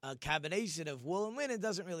shatnez, a combination of wool and linen,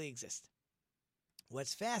 doesn't really exist.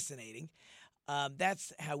 What's fascinating,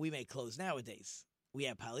 that's how we make clothes nowadays. We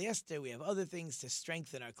have polyester, we have other things to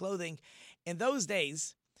strengthen our clothing. In those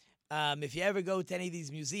days, if you ever go to any of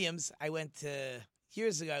these museums, I went to,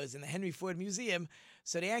 years ago, I was in the Henry Ford Museum,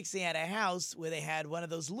 so they actually had a house where they had one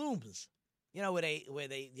of those looms, where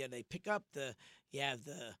they pick up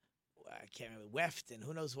I can't remember, weft and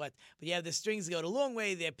who knows what, but you have the strings that go the long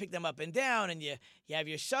way, they pick them up and down, and you have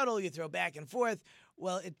your shuttle, you throw back and forth.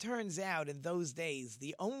 Well, it turns out in those days,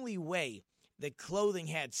 the only way that clothing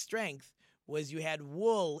had strength was you had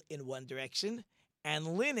wool in one direction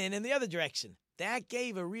and linen in the other direction. That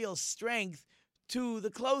gave a real strength to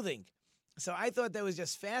the clothing. So I thought that was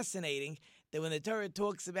just fascinating that when the Torah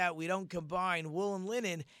talks about we don't combine wool and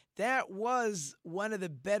linen, that was one of the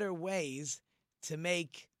better ways to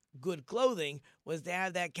make good clothing, was to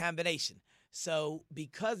have that combination. So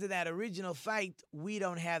because of that original fight, we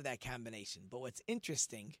don't have that combination. But what's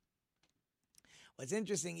interesting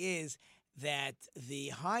is that the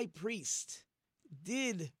high priest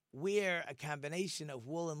did wear a combination of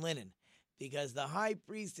wool and linen, because the high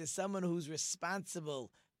priest is someone who's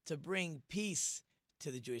responsible to bring peace to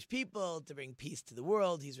the Jewish people, to bring peace to the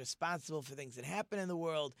world. He's responsible for things that happen in the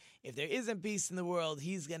world. If there isn't peace in the world,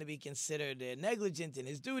 he's going to be considered negligent in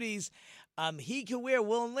his duties. He can wear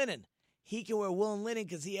wool and linen. He can wear wool and linen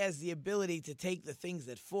because he has the ability to take the things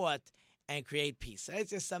that fought and create peace. So it's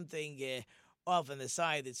just something off on the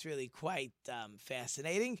side that's really quite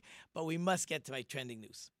fascinating, but we must get to my trending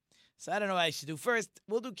news. So I don't know what I should do first.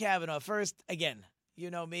 We'll do Kavanaugh first. Again, you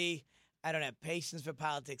know me. I don't have patience for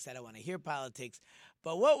politics. I don't want to hear politics.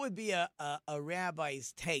 But what would be a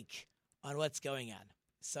rabbi's take on what's going on?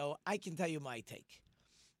 So I can tell you my take.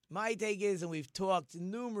 My take is, and we've talked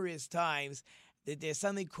numerous times, that there's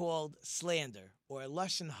something called slander or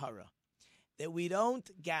lashon hara, that we don't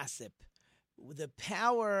gossip. The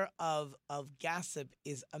power of gossip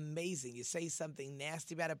is amazing. You say something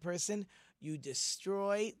nasty about a person, you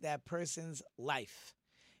destroy that person's life.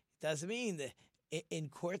 It doesn't mean that in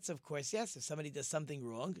courts, of course, yes, if somebody does something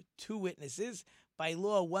wrong, 2 witnesses, by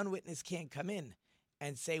law, 1 witness can't come in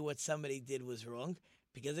and say what somebody did was wrong,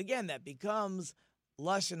 because again, that becomes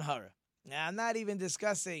lashon hara. Now, I'm not even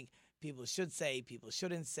discussing people should say, people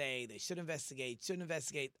shouldn't say, they should investigate, shouldn't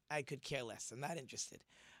investigate. I could care less. I'm not interested.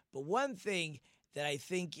 But one thing that I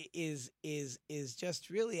think is just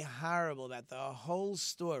really horrible about the whole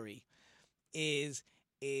story is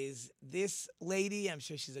this lady. I'm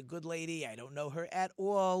sure she's a good lady. I don't know her at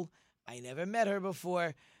all. I never met her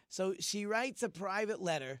before. So she writes a private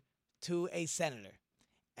letter to a senator,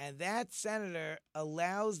 and that senator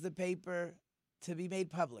allows the paper to be made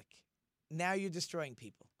public. Now you're destroying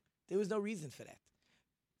people. There was no reason for that.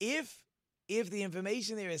 If the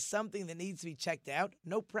information there is something that needs to be checked out,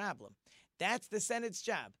 no problem. That's the Senate's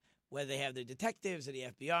job. Whether they have their detectives or the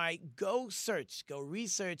FBI, go search, go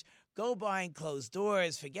research, go behind closed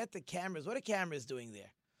doors, forget the cameras. What are cameras doing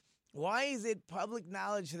there? Why is it public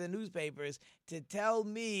knowledge to the newspapers to tell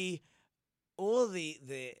me all the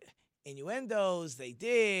innuendos, they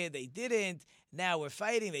did, they didn't, now we're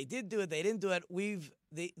fighting, they did do it, they didn't do it.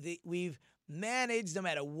 We've managed, no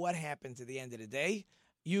matter what happens at the end of the day,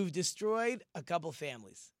 you've destroyed a couple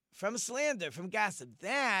families. From slander, from gossip.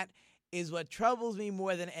 That is what troubles me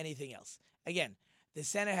more than anything else. Again, the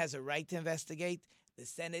Senate has a right to investigate. The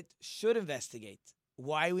Senate should investigate.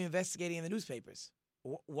 Why are we investigating in the newspapers?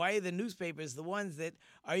 Why are the newspapers the ones that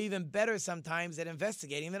are even better sometimes at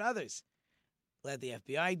investigating than others? Let the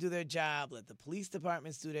FBI do their job. Let the police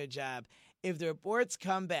departments do their job. If the reports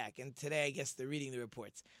come back, and today I guess they're reading the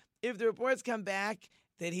reports, if the reports come back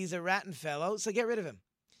that he's a rotten fellow, so get rid of him.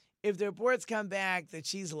 If the reports come back that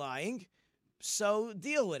she's lying, so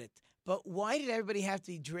deal with it. But why did everybody have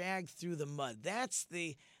to be dragged through the mud? That's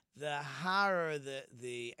the horror,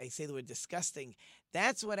 I say the word disgusting.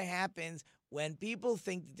 That's what happens when people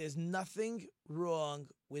think that there's nothing wrong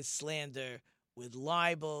with slander, with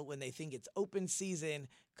libel, when they think it's open season,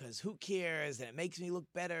 because who cares, and it makes me look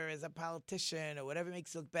better as a politician, or whatever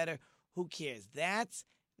makes you look better, who cares? That's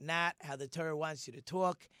not how the Torah wants you to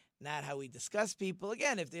talk, not how we discuss people.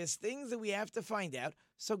 Again, if there's things that we have to find out,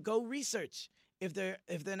 so go research. If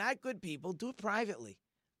they're not good people, do it privately.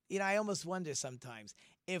 You know, I almost wonder sometimes,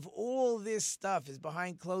 if all this stuff is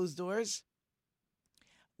behind closed doors,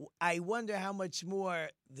 I wonder how much more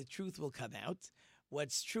the truth will come out.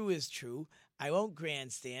 What's true is true. I won't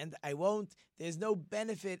grandstand. There's no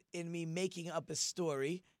benefit in me making up a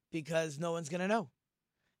story because no one's going to know.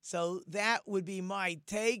 So that would be my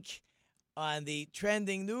take on the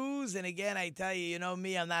trending news. And again, I tell you, you know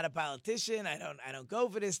me, I'm not a politician. I don't go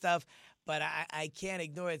for this stuff, but I can't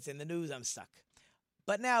ignore it. It's in the news. I'm stuck.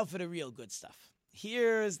 But now for the real good stuff.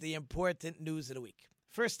 Here's the important news of the week.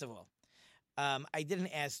 First of all, I didn't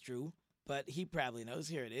ask Drew, but he probably knows.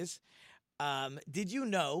 Here it is. Did you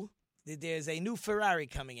know that there's a new Ferrari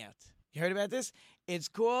coming out? You heard about this? It's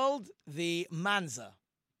called the Monza,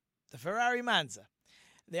 the Ferrari Monza.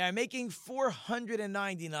 They are making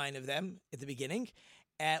 499 of them at the beginning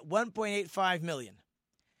at $1.85 million.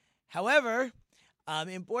 However,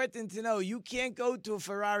 important to know, you can't go to a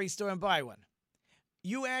Ferrari store and buy one.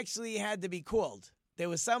 You actually had to be called. There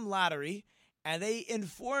was some lottery, and they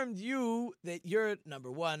informed you that you're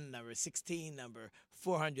number 1, number 16, number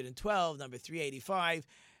 412, number 385.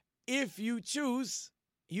 If you choose,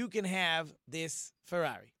 you can have this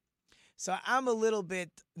Ferrari. So I'm a little bit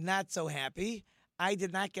not so happy. I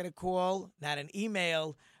did not get a call, not an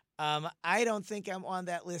email. I don't think I'm on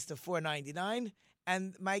that list of 499,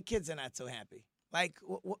 and my kids are not so happy. Like,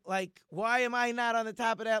 why am I not on the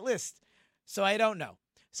top of that list? So I don't know.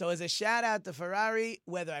 So as a shout out to Ferrari,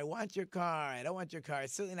 whether I want your car, I don't want your car,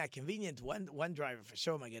 it's certainly not convenient. One driver for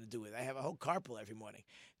sure am I going to do it. I have a whole carpool every morning.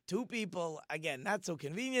 2 people, again, not so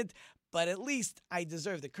convenient, but at least I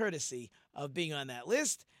deserve the courtesy of being on that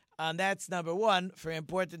list. That's number 1 for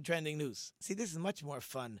important trending news. See, this is much more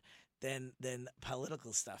fun than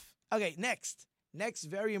political stuff. Okay, next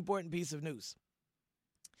very important piece of news.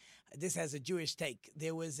 This has a Jewish take.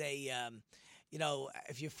 There was a,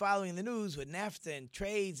 if you're following the news with NAFTA and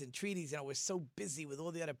trades and treaties, we're so busy with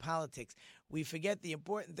all the other politics, we forget the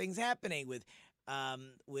important things happening with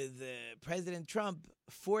President Trump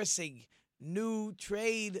forcing new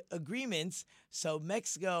trade agreements. So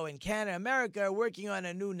Mexico and Canada, America are working on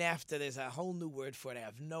a new NAFTA. There's a whole new word for it. I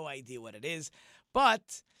have no idea what it is.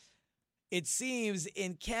 But it seems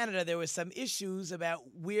in Canada there were some issues about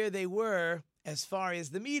where they were as far as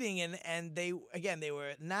the meeting. And they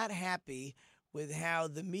were not happy with how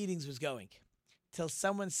the meetings was going till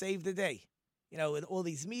someone saved the day. You know, with all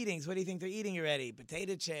these meetings, what do you think they're eating already?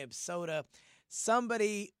 Potato chips, soda.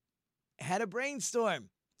 Somebody had a brainstorm.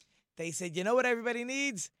 They said, you know what everybody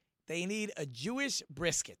needs? They need a Jewish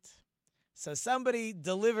brisket. So somebody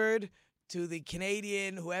delivered to the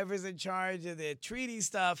Canadian, whoever's in charge of the treaty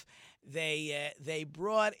stuff. They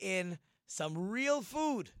brought in some real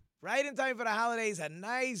food right in time for the holidays, a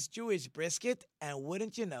nice Jewish brisket. And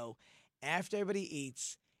wouldn't you know, after everybody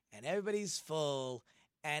eats and everybody's full,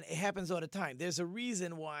 and it happens all the time. There's a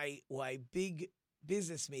reason why big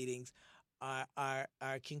business meetings are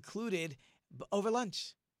concluded over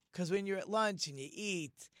lunch. Because when you're at lunch and you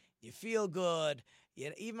eat, you feel good.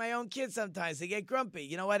 Even my own kids sometimes, they get grumpy.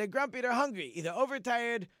 You know why they're grumpy? They're hungry, either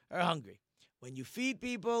overtired or hungry. When you feed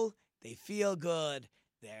people, they feel good.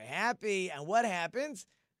 They're happy. And what happens?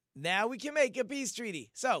 Now we can make a peace treaty.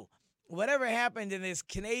 So whatever happened in this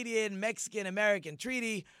Canadian, Mexican, American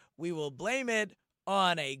treaty, we will blame it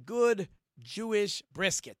on a good Jewish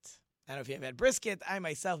brisket. I don't know if you have had brisket. I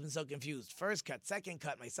myself am so confused. First cut, second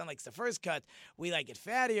cut. My son likes the first cut. We like it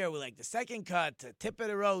fattier. We like the second cut, tip of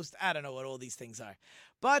the roast. I don't know what all these things are.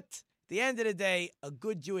 But at the end of the day, a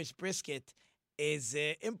good Jewish brisket is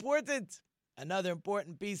important. Another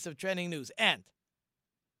important piece of trending news. And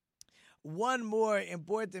one more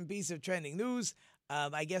important piece of trending news.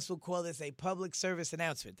 I guess we'll call this a public service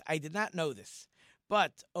announcement. I did not know this.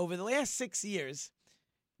 But over the last 6 years,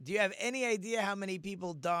 do you have any idea how many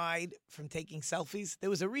people died from taking selfies? There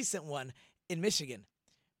was a recent one in Michigan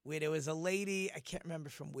where there was a lady, I can't remember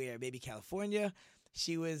from where, maybe California.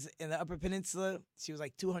 She was in the Upper Peninsula. She was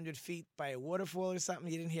like 200 feet by a waterfall or something.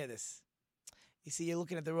 You didn't hear this. You see, you're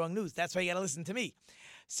looking at the wrong news. That's why you got to listen to me.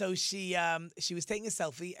 So she was taking a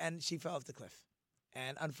selfie and she fell off the cliff.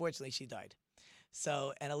 And unfortunately, she died.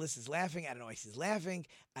 So, and Alyssa's laughing. I don't know why she's laughing.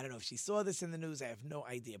 I don't know if she saw this in the news. I have no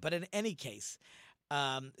idea. But in any case,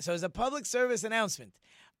 so as a public service announcement,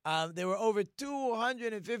 there were over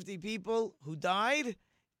 250 people who died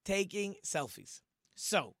taking selfies.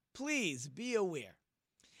 So please be aware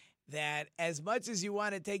that as much as you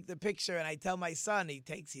want to take the picture, and I tell my son,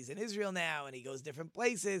 he's in Israel now, and he goes different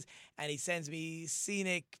places, and he sends me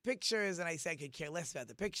scenic pictures, and I say I could care less about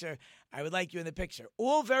the picture. I would like you in the picture.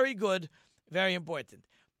 All very good. Very important.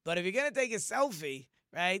 But if you're going to take a selfie,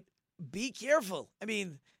 right, be careful. I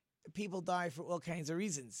mean, people die for all kinds of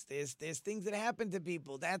reasons. There's things that happen to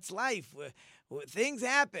people. That's life. Things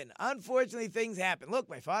happen. Unfortunately, things happen. Look,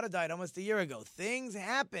 my father died almost a year ago. Things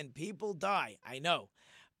happen. People die. I know.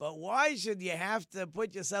 But why should you have to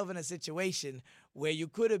put yourself in a situation where you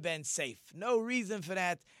could have been safe? No reason for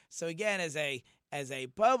that. So again, as a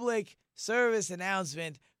public service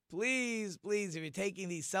announcement, please, if you're taking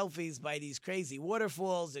these selfies by these crazy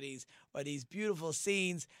waterfalls or these beautiful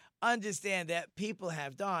scenes, understand that people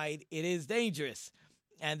have died. It is dangerous.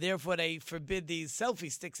 And therefore, they forbid these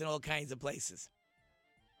selfie sticks in all kinds of places.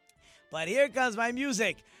 But here comes my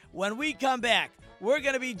music. When we come back, we're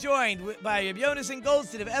going to be joined by Yonason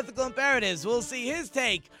Goldstein of Ethical Imperatives. We'll see his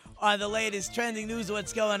take on the latest trending news of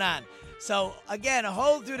what's going on. So, again,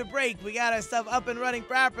 hold through the break. We got our stuff up and running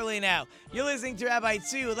properly now. You're listening to Rabbi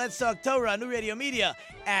Tzvi with Let's Talk Torah on New Radio Media,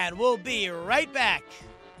 and we'll be right back.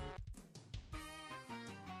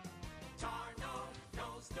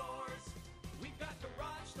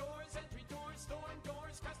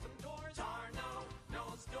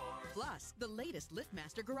 Plus, the latest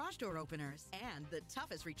LiftMaster garage door openers and the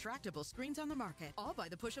toughest retractable screens on the market, all by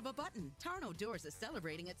the push of a button. Tarno Doors is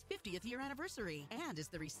celebrating its 50th year anniversary and is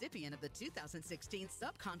the recipient of the 2016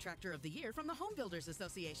 Subcontractor of the Year from the Home Builders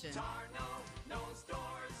Association. Tarno knows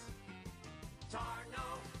doors.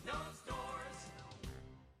 Tarno knows doors.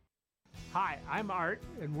 Hi, I'm Art,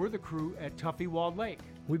 and we're the crew at Tuffy Walled Lake.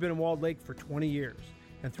 We've been in Walled Lake for 20 years,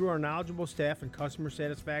 and through our knowledgeable staff and customer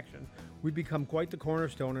satisfaction, we've become quite the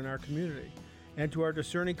cornerstone in our community and to our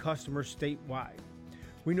discerning customers statewide.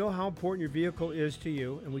 We know how important your vehicle is to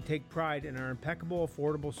you, and we take pride in our impeccable,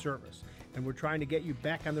 affordable service, and we're trying to get you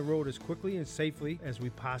back on the road as quickly and safely as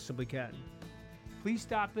we possibly can. Please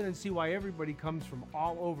stop in and see why everybody comes from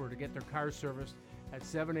all over to get their cars serviced at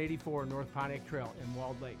 784 North Pontiac Trail in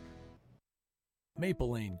Walled Lake.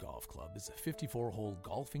 Maple Lane Golf Club is a 54-hole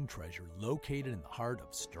golfing treasure located in the heart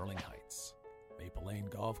of Sterling Heights. Maple Lane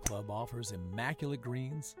Golf Club offers immaculate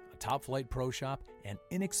greens, a top-flight pro shop, and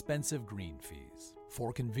inexpensive green fees.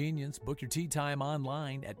 For convenience, book your tee time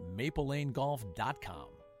online at maplelanegolf.com.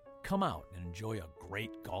 Come out and enjoy a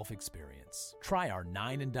great golf experience. Try our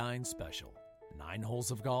 9 and Dine special, 9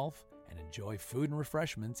 holes of golf, and enjoy food and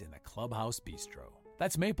refreshments in the Clubhouse Bistro.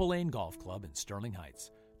 That's Maple Lane Golf Club in Sterling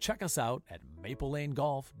Heights. Check us out at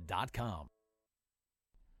maplelanegolf.com.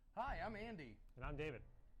 Hi, I'm Andy. And I'm David.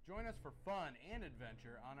 Join us for fun and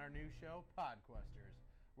adventure on our new show, Podquesters,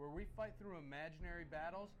 where we fight through imaginary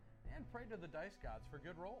battles and pray to the dice gods for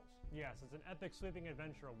good rolls. Yes, it's an epic sweeping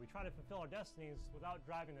adventure. We try to fulfill our destinies without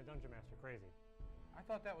driving the Dungeon Master crazy. I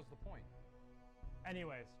thought that was the point.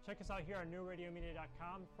 Anyways, check us out here on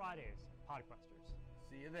newradiomedia.com Fridays, Podquesters.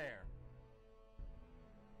 See you there.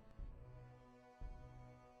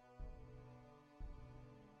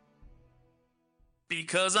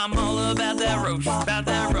 Because I'm all about that Roche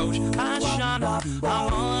Hashanah.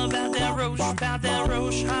 I'm all about that Roche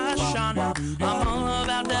Hashanah. I'm all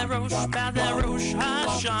about that Roche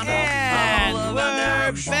Hashanah. And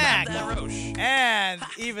we're back. And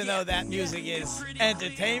even though that music is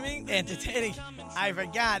entertaining, I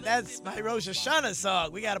forgot that's my Rosh Hashanah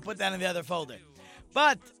song. We got to put that in the other folder.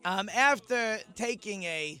 But after taking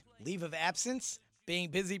a leave of absence,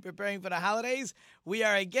 being busy preparing for the holidays, we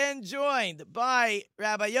are again joined by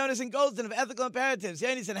Rabbi Yonason Goldston of Ethical Imperatives.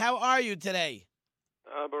 Yonason, how are you today?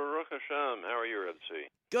 Baruch Hashem. How are you, Reb C?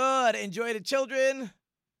 Good. Enjoy the children?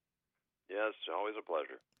 Yes, always a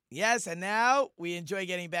pleasure. Yes, and now we enjoy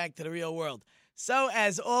getting back to the real world. So,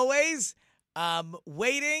 as always,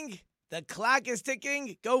 waiting. The clock is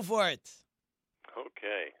ticking. Go for it.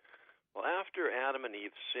 Okay. Well, after Adam and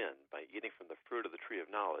Eve sinned by eating from the fruit of the tree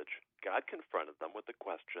of knowledge, God confronted them with the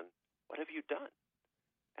question, "What have you done?"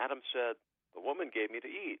 Adam said, "The woman gave me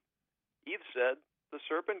to eat." Eve said, "The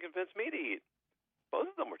serpent convinced me to eat." Both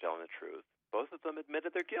of them were telling the truth. Both of them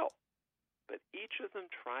admitted their guilt. But each of them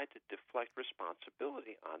tried to deflect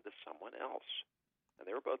responsibility onto someone else. And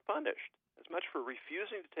they were both punished, as much for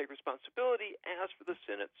refusing to take responsibility as for the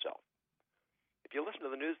sin itself. If you listen to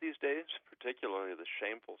the news these days, particularly the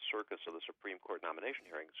shameful circus of the Supreme Court nomination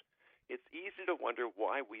hearings, it's easy to wonder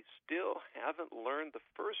why we still haven't learned the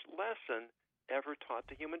first lesson ever taught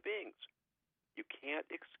to human beings. You can't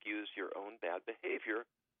excuse your own bad behavior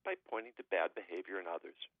by pointing to bad behavior in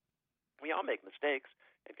others. We all make mistakes,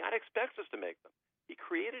 and God expects us to make them. He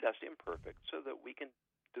created us imperfect so that we can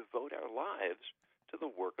devote our lives to the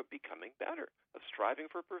work of becoming better, of striving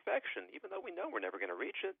for perfection, even though we know we're never going to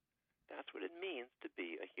reach it. That's what it means to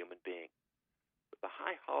be a human being. With the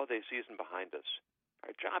high holiday season behind us,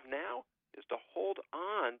 our job now is to hold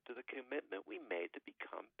on to the commitment we made to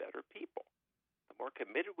become better people. The more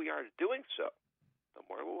committed we are to doing so, the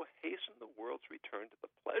more we will hasten the world's return to the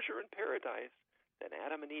pleasure and paradise that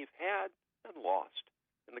Adam and Eve had and lost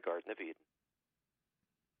in the Garden of Eden.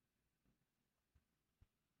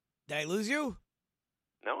 Did I lose you?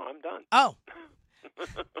 No, I'm done. Oh.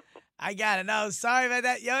 I got it. No, sorry about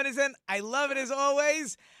that, Yonason. I love it as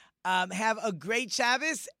always. Have a great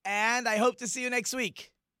Shabbos, and I hope to see you next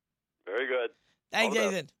week. Very good. Thanks,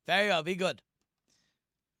 Jason. Very well. Be good.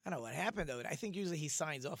 I don't know what happened, though. I think usually he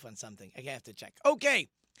signs off on something. I have to check. Okay.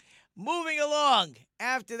 Moving along.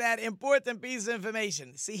 After that important piece of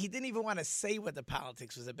information. See, he didn't even want to say what the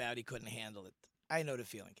politics was about. He couldn't handle it. I know the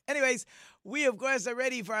feeling. Anyways, we, of course, are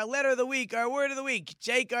ready for our letter of the week, our word of the week.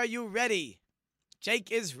 Jake, are you ready?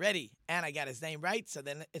 Jake is ready. And I got his name right, so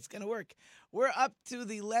then it's going to work. We're up to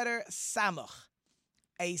the letter Samuch.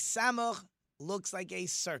 A Samuch looks like a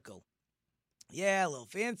circle. Yeah, a little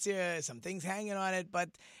fancier, some things hanging on it, but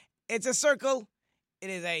it's a circle.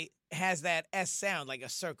 It has that S sound like a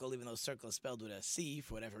circle, even though circle is spelled with a C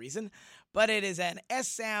for whatever reason. But it is an S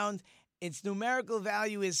sound. Its numerical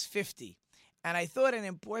value is 50. And I thought an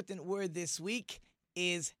important word this week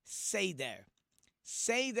is Seder.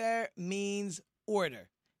 Seder means order,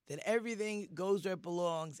 that everything goes where it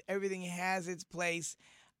belongs, everything has its place.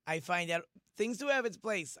 I find out things do have its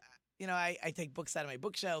place. You know, I take books out of my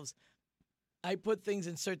bookshelves. I put things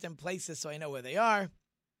in certain places so I know where they are.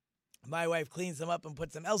 My wife cleans them up and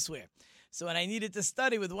puts them elsewhere. So when I needed to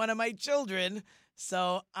study with one of my children,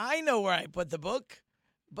 so I know where I put the book,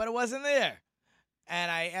 but it wasn't there.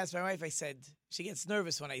 And I asked my wife, I said, she gets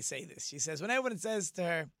nervous when I say this. She says, when everyone says to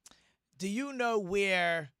her, "Do you know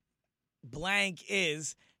where blank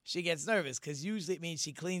is?" she gets nervous because usually it means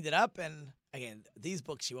she cleaned it up. And again, these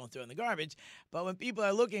books she won't throw in the garbage. But when people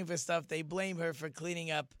are looking for stuff, they blame her for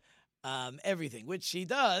cleaning up everything, which she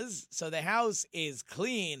does. So the house is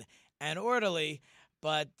clean and orderly,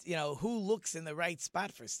 but, you know, who looks in the right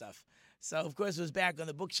spot for stuff? So, of course, it was back on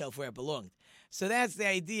the bookshelf where it belonged. So that's the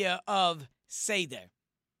idea of Seder.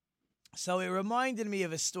 So it reminded me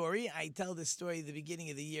of a story. I tell this story at the beginning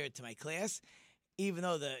of the year to my class. Even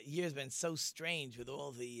though the year's been so strange with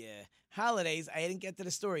all the holidays, I didn't get to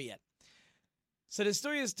the story yet. So the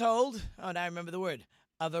story is told, now I remember the word,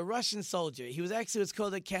 of a Russian soldier. He was actually what's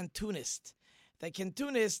called a cantonist. The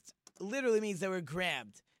cantonist literally means they were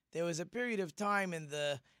grabbed. There was a period of time in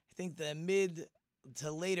the mid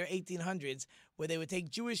to later 1800s where they would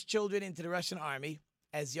take Jewish children into the Russian army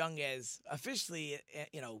as young as, officially,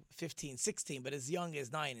 15, 16, but as young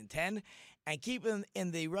as 9 and 10. and keep him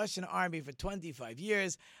in the Russian army for 25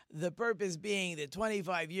 years. The purpose being that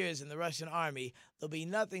 25 years in the Russian army, there'll be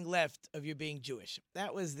nothing left of you being Jewish.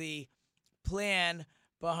 That was the plan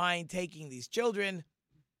behind taking these children.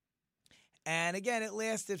 And again, it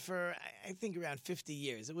lasted for, I think, around 50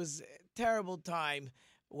 years. It was a terrible time,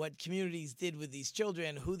 what communities did with these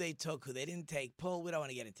children, who they took, who they didn't take. Paul, we don't want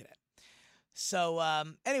to get into that. So,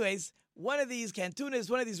 anyways, one of these Cantoonists,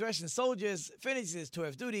 one of these Russian soldiers, finishes his tour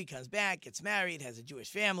of duty, comes back, gets married, has a Jewish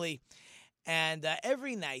family, and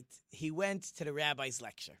every night he went to the rabbi's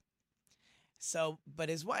lecture. So, but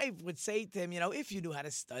his wife would say to him, if you knew how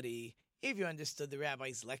to study, if you understood the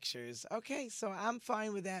rabbi's lectures, okay, so I'm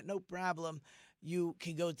fine with that, no problem. You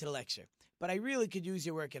can go to the lecture. But I really could use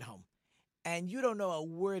your work at home. And you don't know a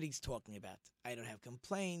word he's talking about. I don't have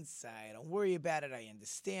complaints. I don't worry about it. I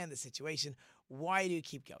understand the situation. Why do you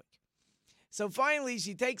keep going? So finally,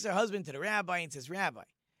 she takes her husband to the rabbi and says, Rabbi,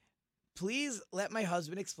 please let my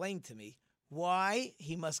husband explain to me why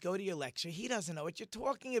he must go to your lecture. He doesn't know what you're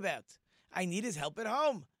talking about. I need his help at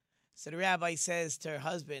home. So the rabbi says to her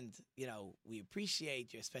husband, we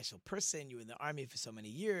appreciate you're a special person. You were in the army for so many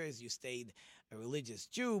years. You stayed a religious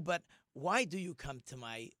Jew, but why do you come to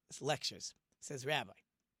my lectures? Says Rabbi,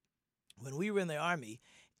 when we were in the army,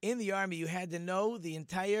 you had to know the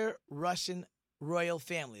entire Russian royal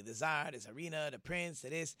family, the Tsar, the Tsarina, the prince, the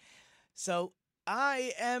this. So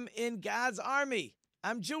I am in God's army.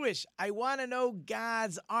 I'm Jewish. I want to know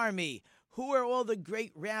God's army. Who are all the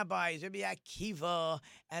great rabbis, Rabbi Akiva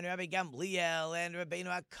and Rabbi Gamliel and Rabbeinu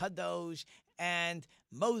HaKadosh and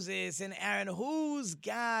Moses and Aaron? Who's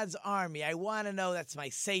God's army? I want to know. That's my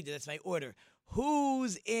seder. That's my order.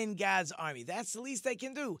 Who's in God's army? That's the least I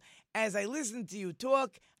can do. As I listen to you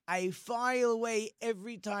talk, I file away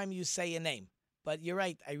every time you say a name. But you're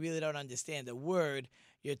right. I really don't understand the word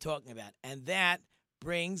you're talking about. And that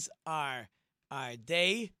brings our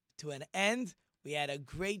day to an end. We had a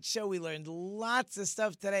great show. We learned lots of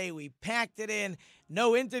stuff today. We packed it in.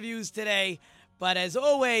 No interviews today. But as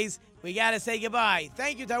always, we got to say goodbye.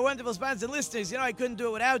 Thank you to our wonderful sponsors and listeners. I couldn't do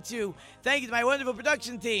it without you. Thank you to my wonderful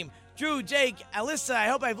production team, Drew, Jake, Alyssa. I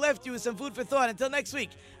hope I've left you with some food for thought. Until next week,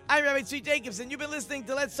 I'm Rabbi Tzvi Jacobson. You've been listening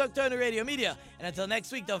to Let's Talk Torah Radio Media. And until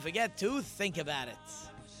next week, don't forget to think about it.